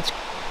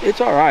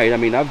it's all right. I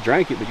mean, I've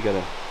drank it, but you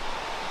gotta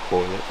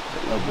boil it.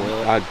 Oh,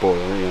 boil it? I'd boil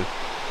it, yeah,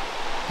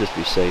 just to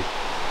be safe.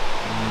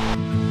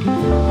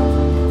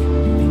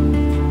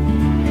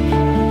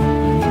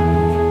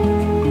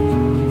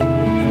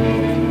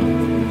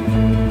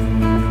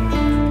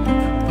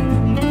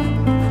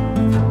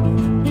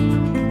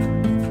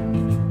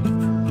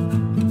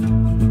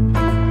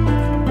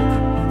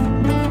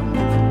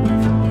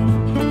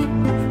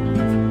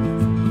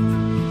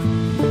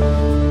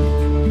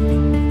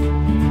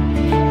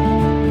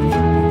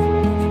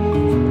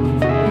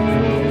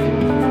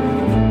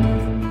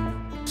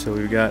 So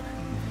we've got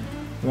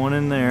one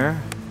in there.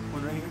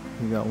 One right here,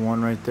 We got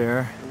one right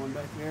there. one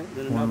back there,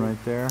 then One another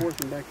right there. fourth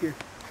one back here.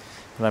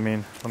 But I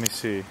mean, let me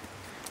see.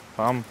 If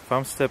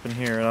I'm stepping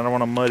here, and I don't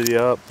want to muddy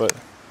up, but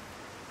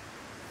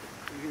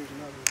Here's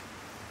another.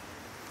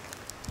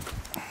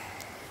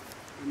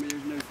 I mean,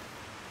 there's no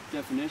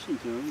definition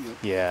to them,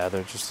 but yeah,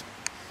 they're just,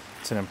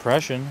 it's an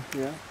impression,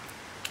 yeah.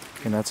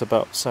 and that's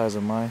about the size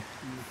of my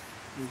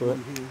There's foot.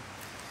 one here.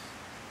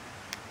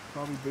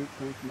 Probably boot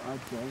prints, I'd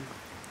say.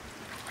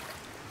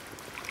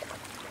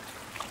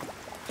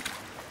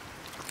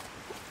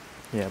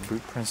 Yeah,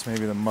 boot prints,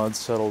 maybe the mud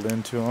settled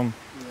into them.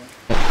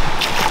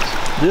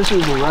 This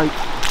is a right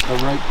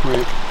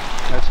print.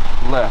 That's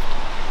left.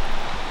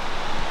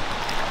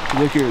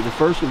 Look here, the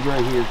first one's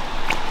right here.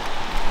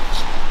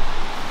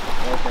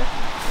 Okay.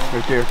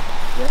 Right there.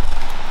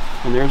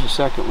 Yeah. And there's the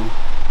second one.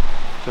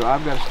 So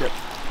I've got to step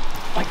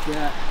like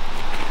that.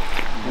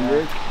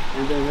 And,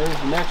 and then there's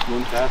the next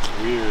one. That's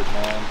weird,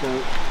 man. So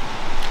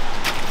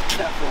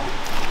that one.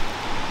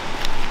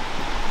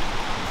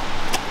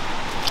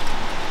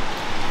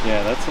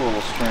 Yeah, that's a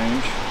little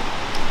strange.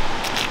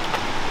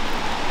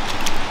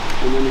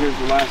 And then here's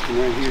the last one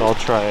right here. So I'll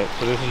try it.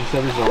 So this is, you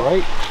said this is a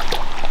right?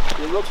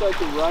 It looks like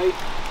the right,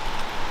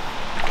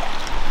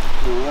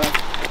 and the left,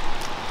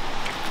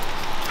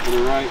 and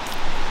the right.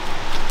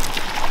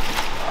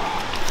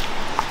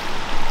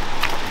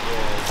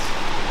 Yeah.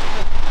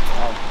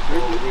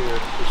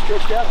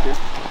 stretched out there.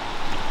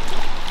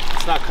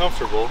 It's not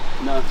comfortable.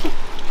 No.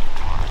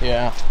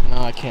 Yeah, no,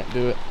 I can't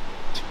do it.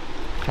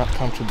 Not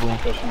comfortably.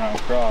 Especially around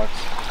Crocs.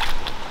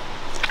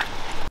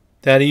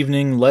 That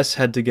evening, Les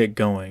had to get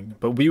going,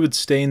 but we would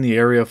stay in the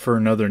area for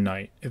another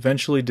night,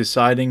 eventually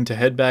deciding to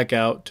head back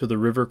out to the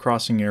river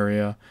crossing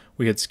area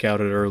we had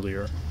scouted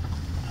earlier.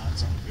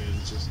 That's not good.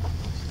 It's just...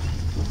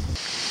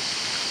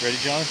 Ready,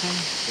 Jonathan?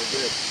 We're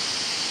good.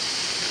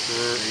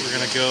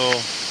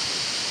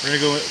 We're gonna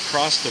go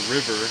across the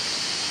river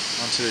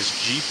onto this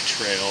Jeep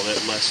trail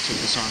that Les took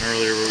us on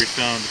earlier, where we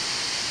found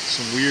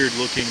some weird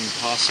looking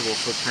possible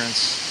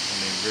footprints. I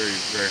mean, very,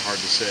 very hard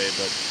to say,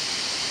 but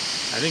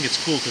I think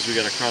it's cool because we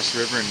got to cross the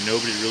river and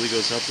nobody really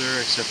goes up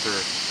there except for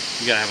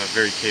you got to have a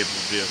very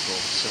capable vehicle.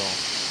 So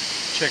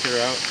check it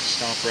out,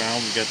 stomp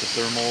around. We got the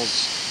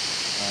thermals,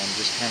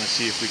 just kind of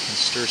see if we can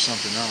stir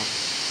something up.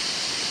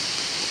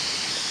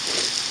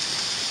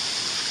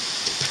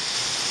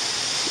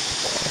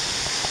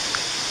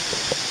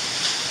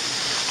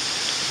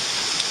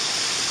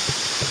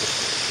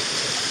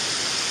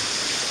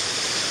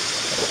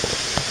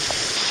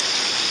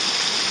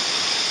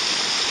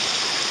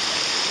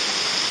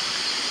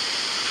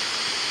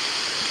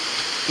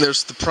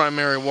 There's the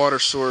primary water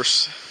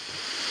source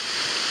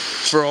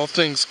for all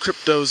things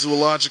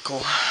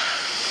cryptozoological.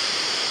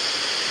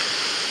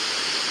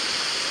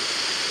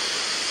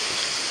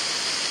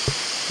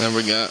 Then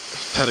we got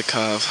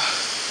pedicov.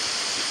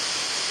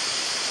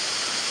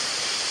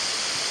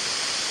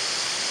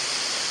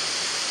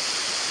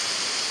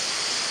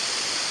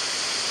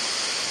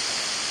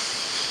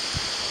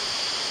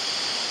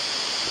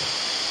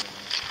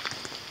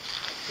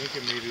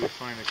 Thinking maybe we'll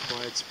find a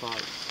quiet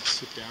spot,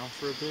 sit down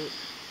for a bit.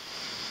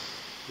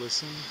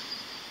 Listen.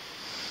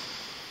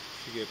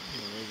 You get,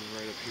 maybe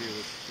right up here.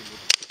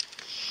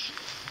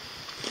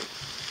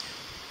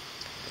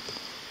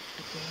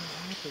 What the hell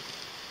happened?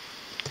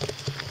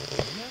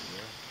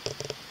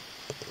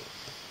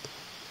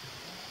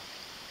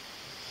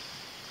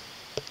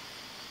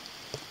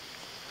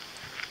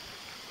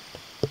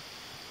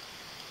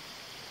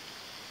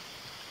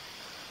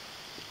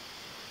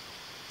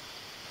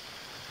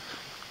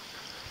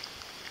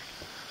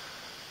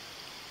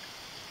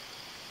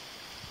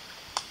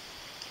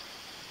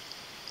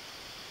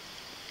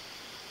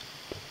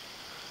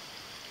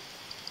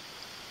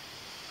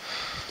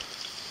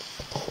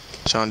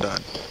 John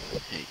Dodd,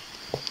 Hey,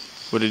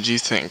 what did you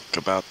think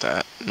about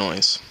that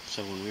noise?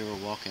 so when we were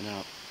walking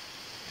up,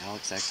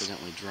 Alex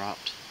accidentally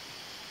dropped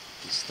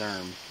his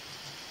therm,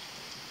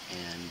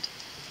 and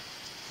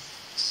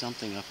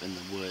something up in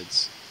the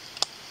woods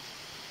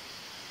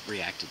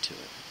reacted to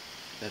it.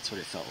 That's what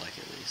it felt like,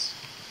 at least.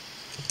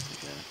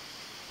 Like a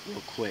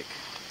real quick,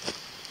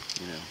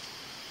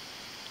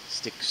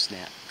 stick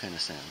snap kind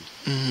of sound.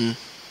 Mm-hmm.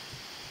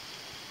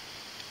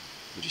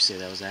 Would you say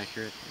that was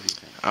accurate? What do you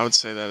think? I would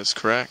say that is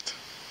correct.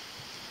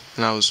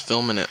 And I was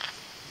filming it,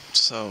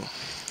 so...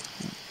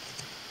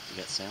 You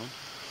got sound?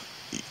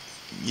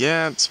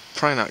 Yeah, it's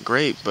probably not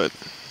great, but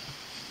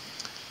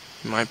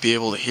you might be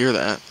able to hear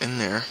that in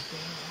there.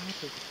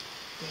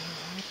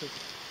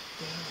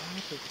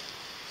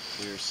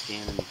 We were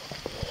scanning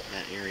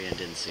that area and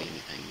didn't see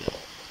anything, though.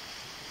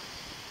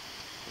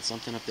 But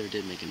something up there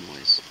did make a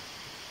noise.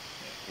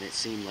 And it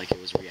seemed like it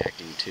was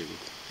reacting to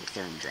the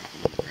therm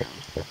dropping on the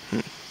ground.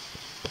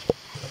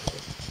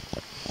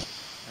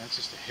 That's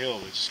just a hill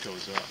that just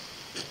goes up.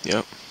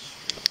 Yep.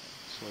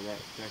 So that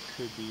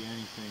could be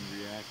anything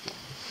reacting.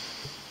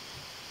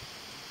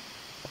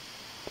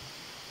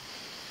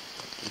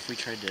 If we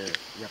tried to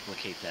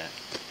replicate that,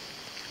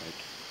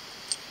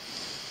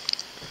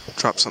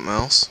 Drop something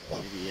else?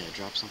 maybe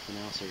drop something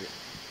else, or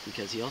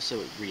because he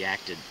also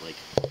reacted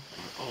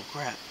oh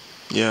crap.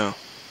 Yeah. I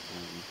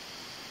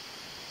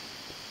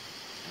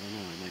don't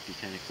know. It might be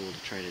kind of cool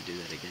to try to do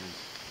that again.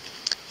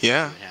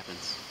 Yeah. See what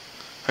happens.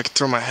 I could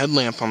throw my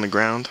headlamp on the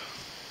ground.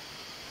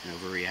 And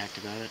overreact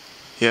about it.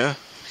 Yeah.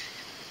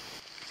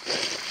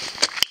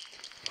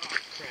 Oh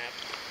crap.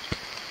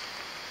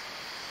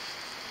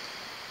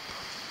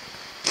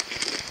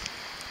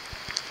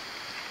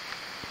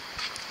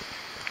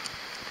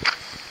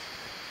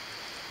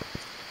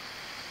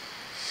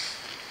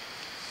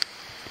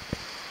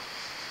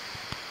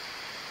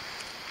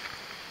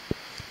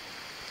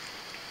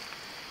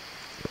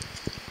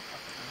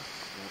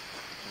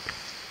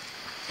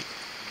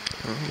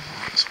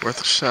 Oh, it's worth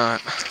a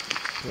shot.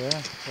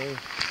 Yeah, hey.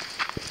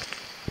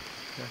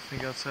 Gotta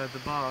think outside the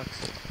box.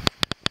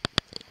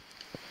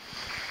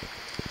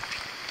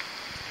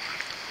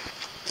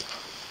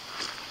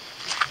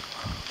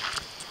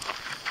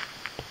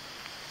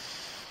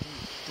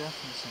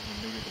 Definitely something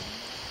bigger than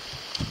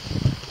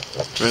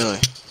that. Really?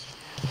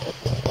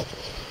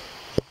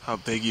 How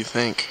big you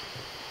think?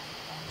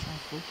 I'm trying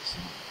to focus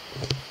on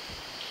it.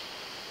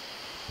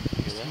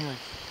 Hear that?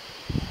 Like,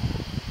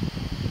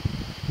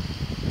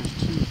 there's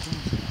two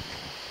things in there.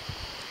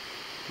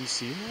 Do you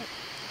see that?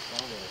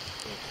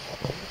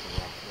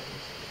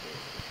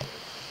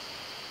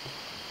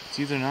 It's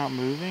either not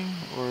moving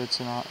or it's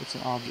an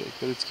object,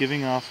 but it's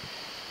giving off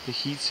the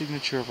heat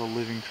signature of a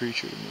living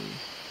creature to me.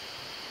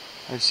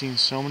 I've seen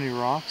so many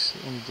rocks,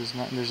 and it does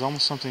not. And there's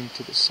almost something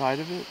to the side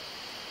of it.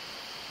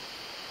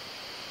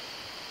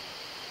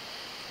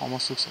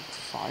 Almost looks like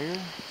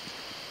fire.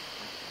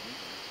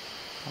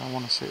 I don't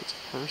want to say it's a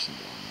person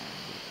down there,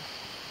 but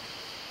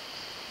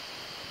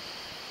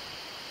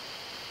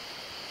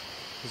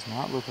it does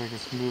not look like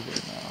it's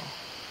moving now.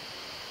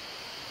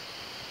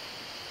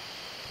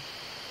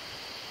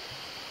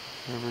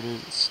 Whatever it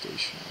is, it's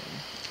stationary.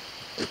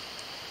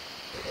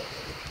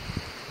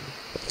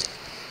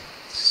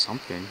 It's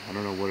something. I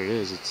don't know what it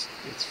is. It's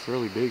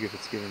fairly big if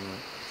it's giving a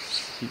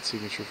heat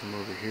signature from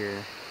over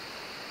here.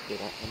 Dude,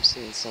 I'm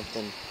seeing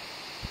something.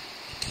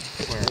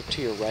 Where? Look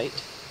to your right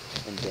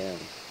and down.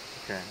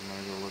 Okay, I'm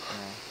gonna go look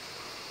now.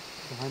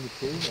 Behind the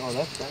tree? Oh,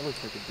 that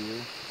looks like a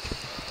deer.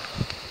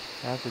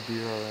 That's a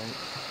deer, alright.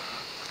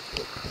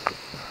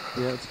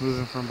 Yeah, it's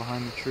moving from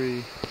behind the tree.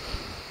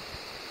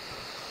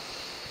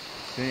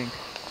 I think.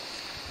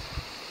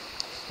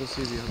 Let's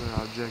see the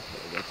other object.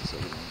 I got this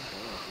other one.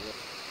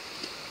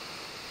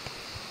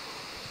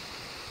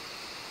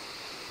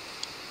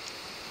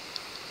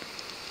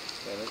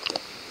 Yeah, that's it.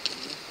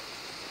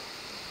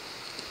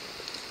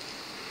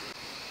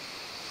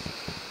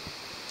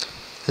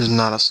 There's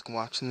not a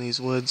Sasquatch in these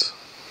woods.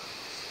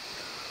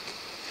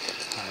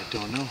 I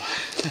don't know.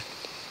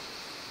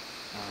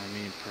 I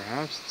mean,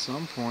 perhaps at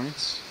some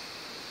points.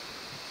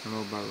 I don't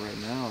know about right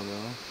now,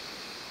 though.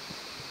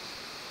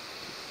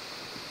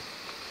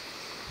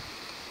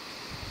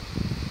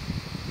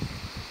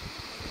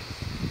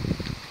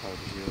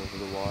 Probably over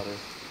the water.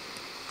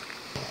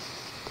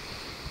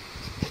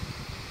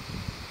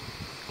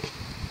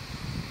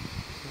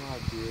 Oh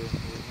dear,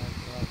 we're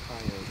not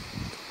tired.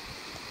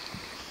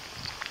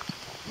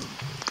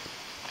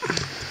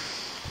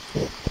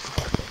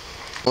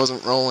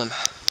 Wasn't rolling.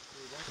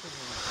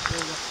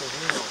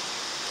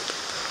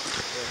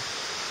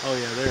 Oh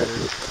yeah, there it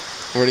is.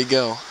 Where'd he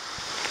go?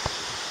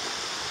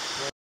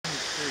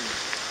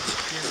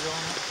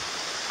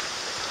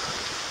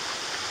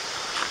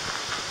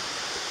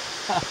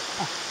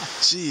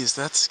 Jeez,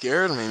 that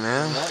scared me,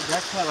 man.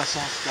 That caught us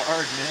off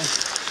guard, man.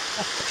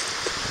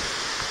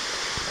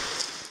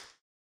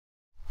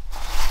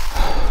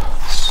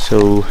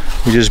 So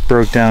we just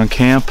broke down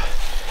camp,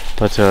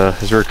 but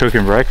as we were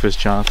cooking breakfast,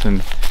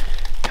 Jonathan,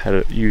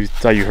 you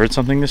thought you heard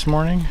something this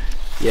morning?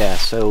 Yeah,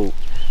 so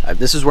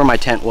this is where my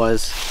tent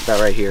was, about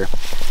right here.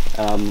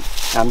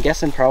 I'm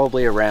guessing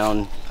probably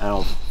around, I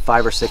don't know,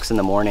 5 or 6 in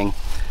the morning.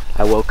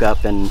 I woke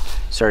up and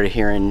started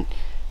hearing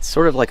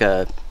sort of like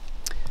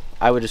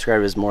I would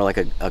describe it as more like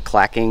a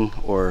clacking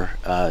or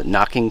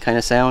knocking kind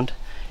of sound.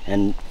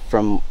 And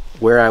from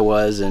where I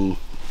was and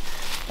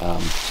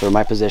sort of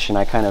my position,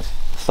 I kind of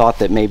thought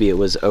that maybe it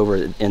was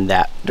over in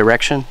that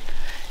direction.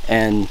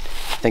 And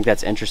I think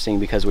that's interesting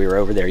because we were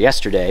over there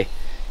yesterday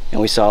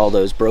and we saw all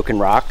those broken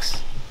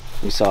rocks.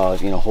 We saw, a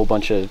whole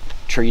bunch of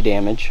tree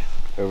damage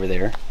over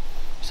there.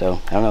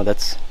 So I don't know,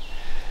 that's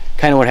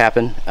kind of what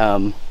happened.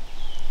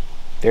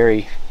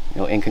 Very,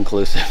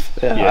 inconclusive.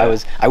 Yeah.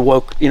 I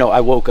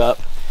woke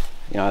up.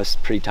 I was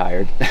pretty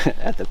tired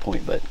at that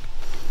point, but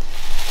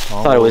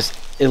thought it was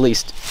at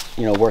least,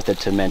 worth it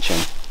to mention.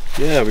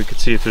 Yeah, we could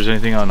see if there's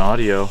anything on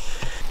audio.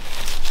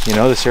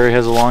 This area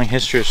has a long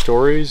history of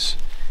stories.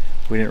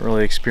 We didn't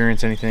really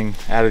experience anything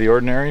out of the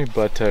ordinary,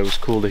 but it was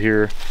cool to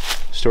hear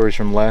stories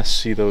from Les,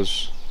 see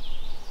those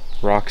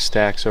rock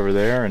stacks over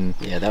there, and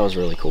yeah, that was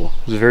really cool.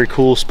 It was a very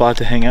cool spot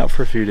to hang out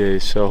for a few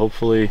days, so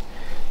hopefully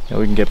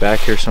we can get back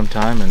here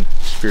sometime and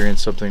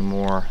experience something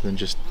more than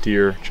just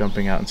deer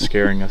jumping out and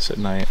scaring us at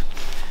night.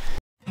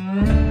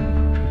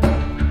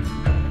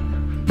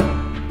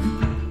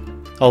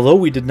 Although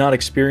we did not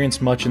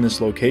experience much in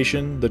this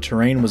location, the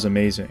terrain was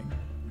amazing.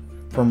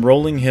 From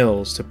rolling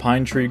hills to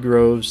pine tree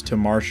groves to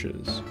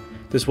marshes,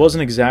 this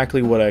wasn't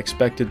exactly what I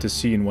expected to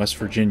see in West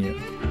Virginia.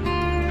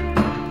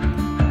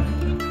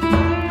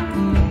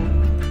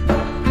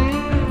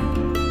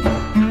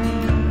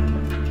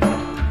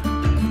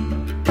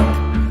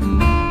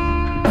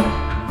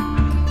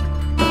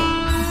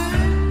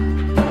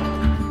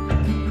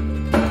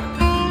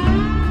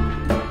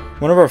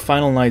 One of our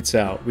final nights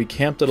out, we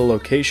camped at a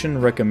location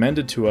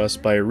recommended to us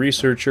by a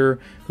researcher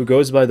who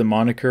goes by the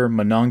moniker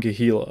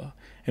Monongahela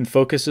and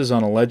focuses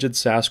on alleged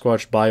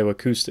Sasquatch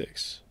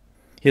bioacoustics.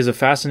 He has a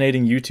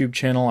fascinating YouTube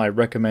channel I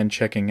recommend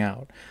checking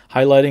out,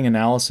 highlighting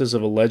analysis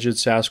of alleged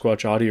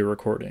Sasquatch audio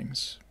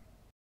recordings.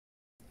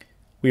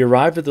 We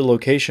arrived at the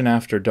location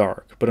after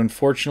dark, but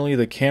unfortunately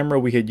the camera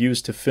we had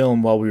used to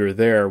film while we were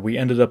there we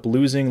ended up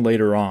losing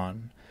later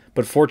on.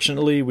 But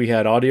fortunately, we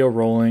had audio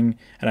rolling,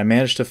 and I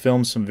managed to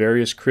film some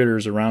various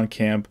critters around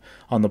camp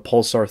on the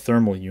pulsar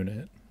thermal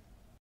unit.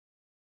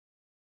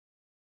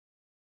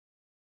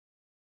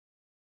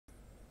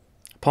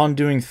 Upon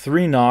doing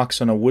 3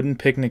 knocks on a wooden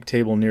picnic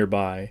table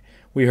nearby,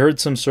 we heard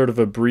some sort of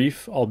a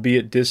brief,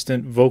 albeit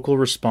distant, vocal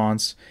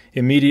response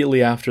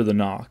immediately after the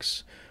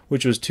knocks,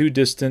 which was too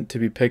distant to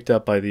be picked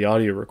up by the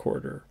audio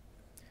recorder.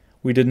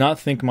 We did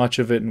not think much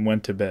of it and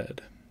went to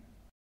bed.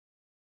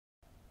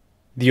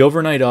 The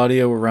overnight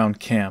audio around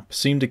camp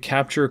seemed to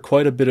capture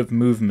quite a bit of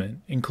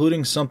movement,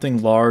 including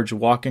something large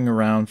walking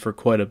around for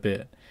quite a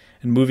bit,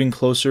 and moving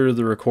closer to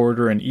the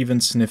recorder and even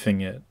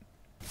sniffing it.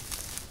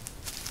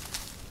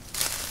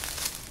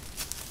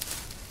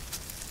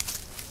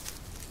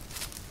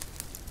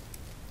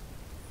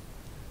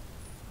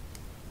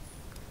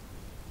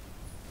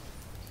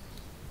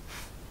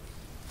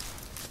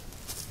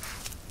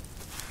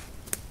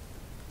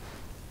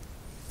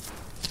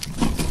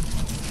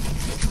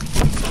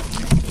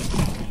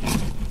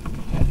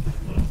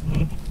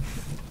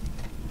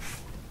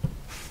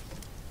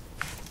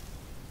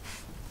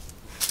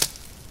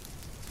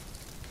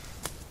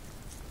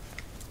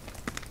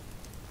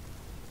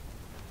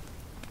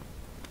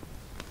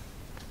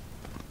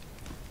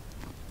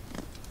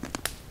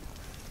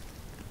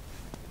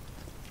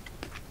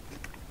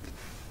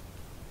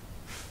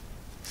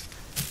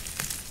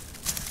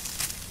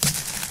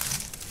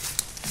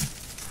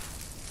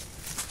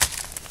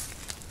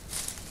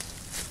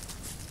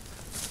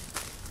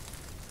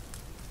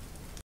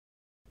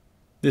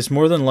 This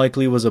more than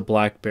likely was a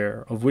black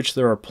bear, of which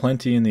there are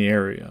plenty in the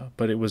area,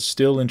 but it was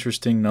still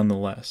interesting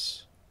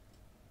nonetheless.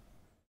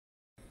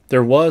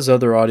 There was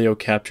other audio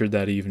captured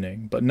that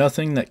evening, but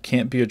nothing that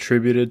can't be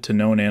attributed to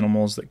known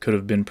animals that could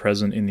have been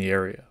present in the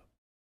area.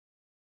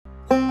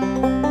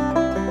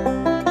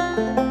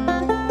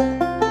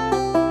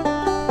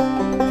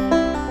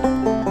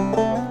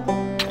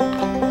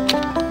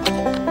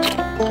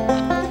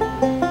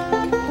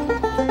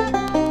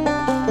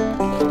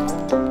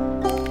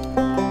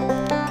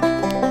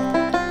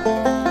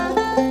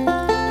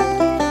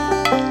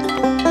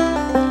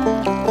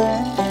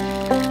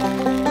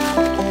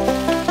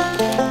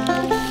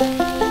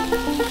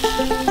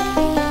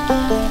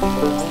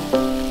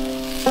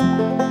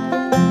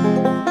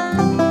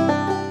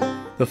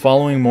 The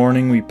following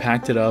morning, we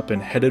packed it up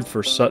and headed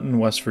for Sutton,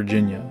 West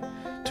Virginia,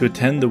 to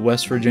attend the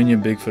West Virginia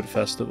Bigfoot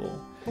Festival,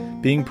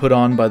 being put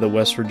on by the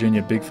West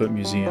Virginia Bigfoot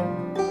Museum.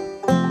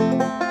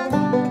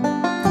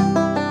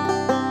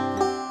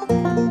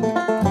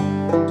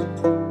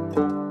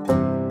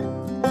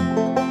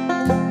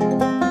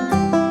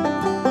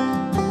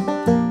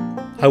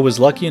 I was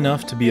lucky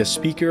enough to be a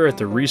speaker at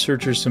the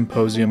Researchers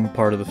Symposium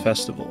part of the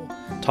festival,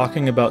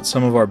 talking about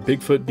some of our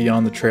Bigfoot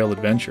Beyond the Trail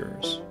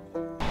adventures.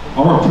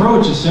 Our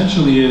approach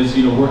essentially is,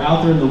 we're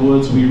out there in the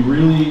woods, we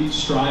really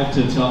strive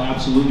to tell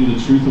absolutely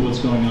the truth of what's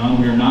going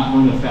on. We are not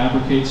going to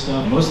fabricate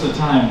stuff. Most of the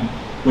time,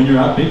 when you're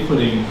out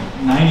Bigfooting,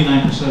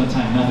 99% of the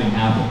time nothing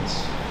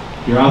happens.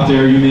 You're out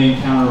there, you may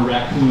encounter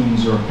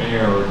raccoons or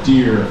bear or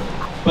deer,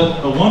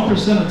 but 1%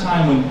 of the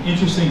time when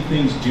interesting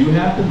things do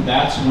happen,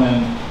 that's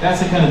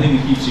the kind of thing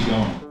that keeps you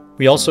going.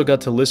 We also got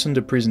to listen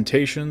to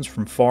presentations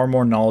from far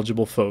more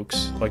knowledgeable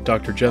folks, like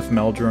Dr. Jeff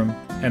Meldrum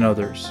and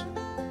others.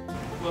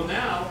 Well,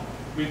 now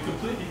we've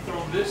completely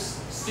thrown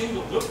this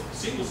single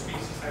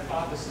species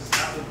hypothesis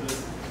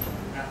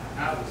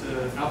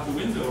out the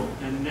window,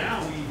 and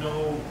now we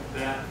know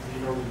that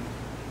we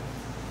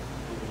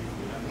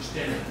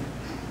understand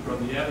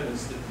from the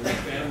evidence that the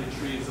family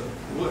tree is a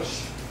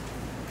bush,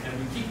 and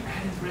we keep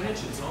adding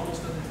branches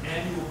almost on an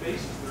annual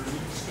basis. There are new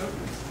discoveries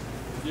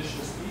of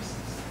additional species,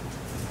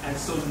 and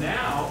so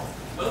now,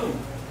 boom.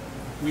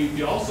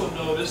 We also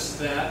noticed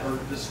that, or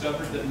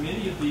discovered that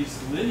many of these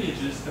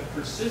lineages have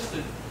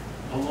persisted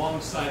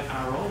alongside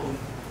our own,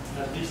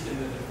 at least in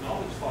the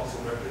acknowledged fossil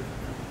record,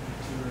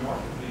 to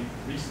remarkably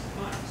recent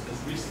times,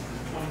 as recent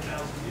as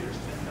 20,000 years,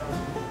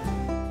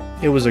 10,000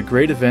 years. It was a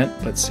great event,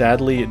 but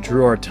sadly it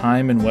drew our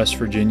time in West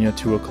Virginia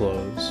to a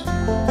close.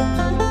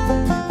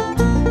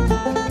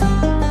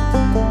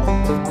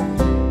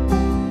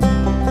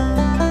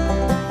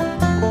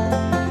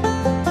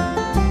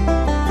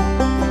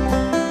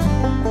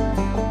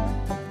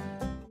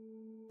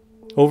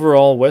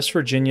 Overall, West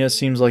Virginia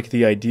seems like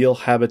the ideal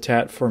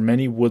habitat for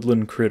many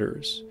woodland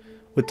critters,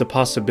 with the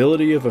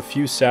possibility of a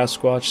few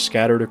Sasquatch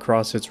scattered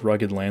across its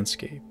rugged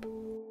landscape.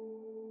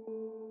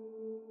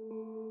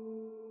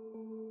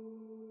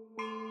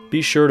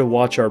 Be sure to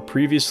watch our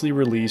previously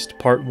released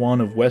Part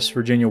 1 of West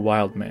Virginia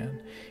Wildman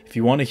if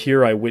you want to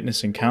hear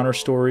eyewitness encounter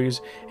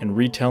stories and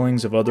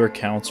retellings of other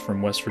accounts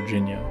from West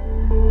Virginia.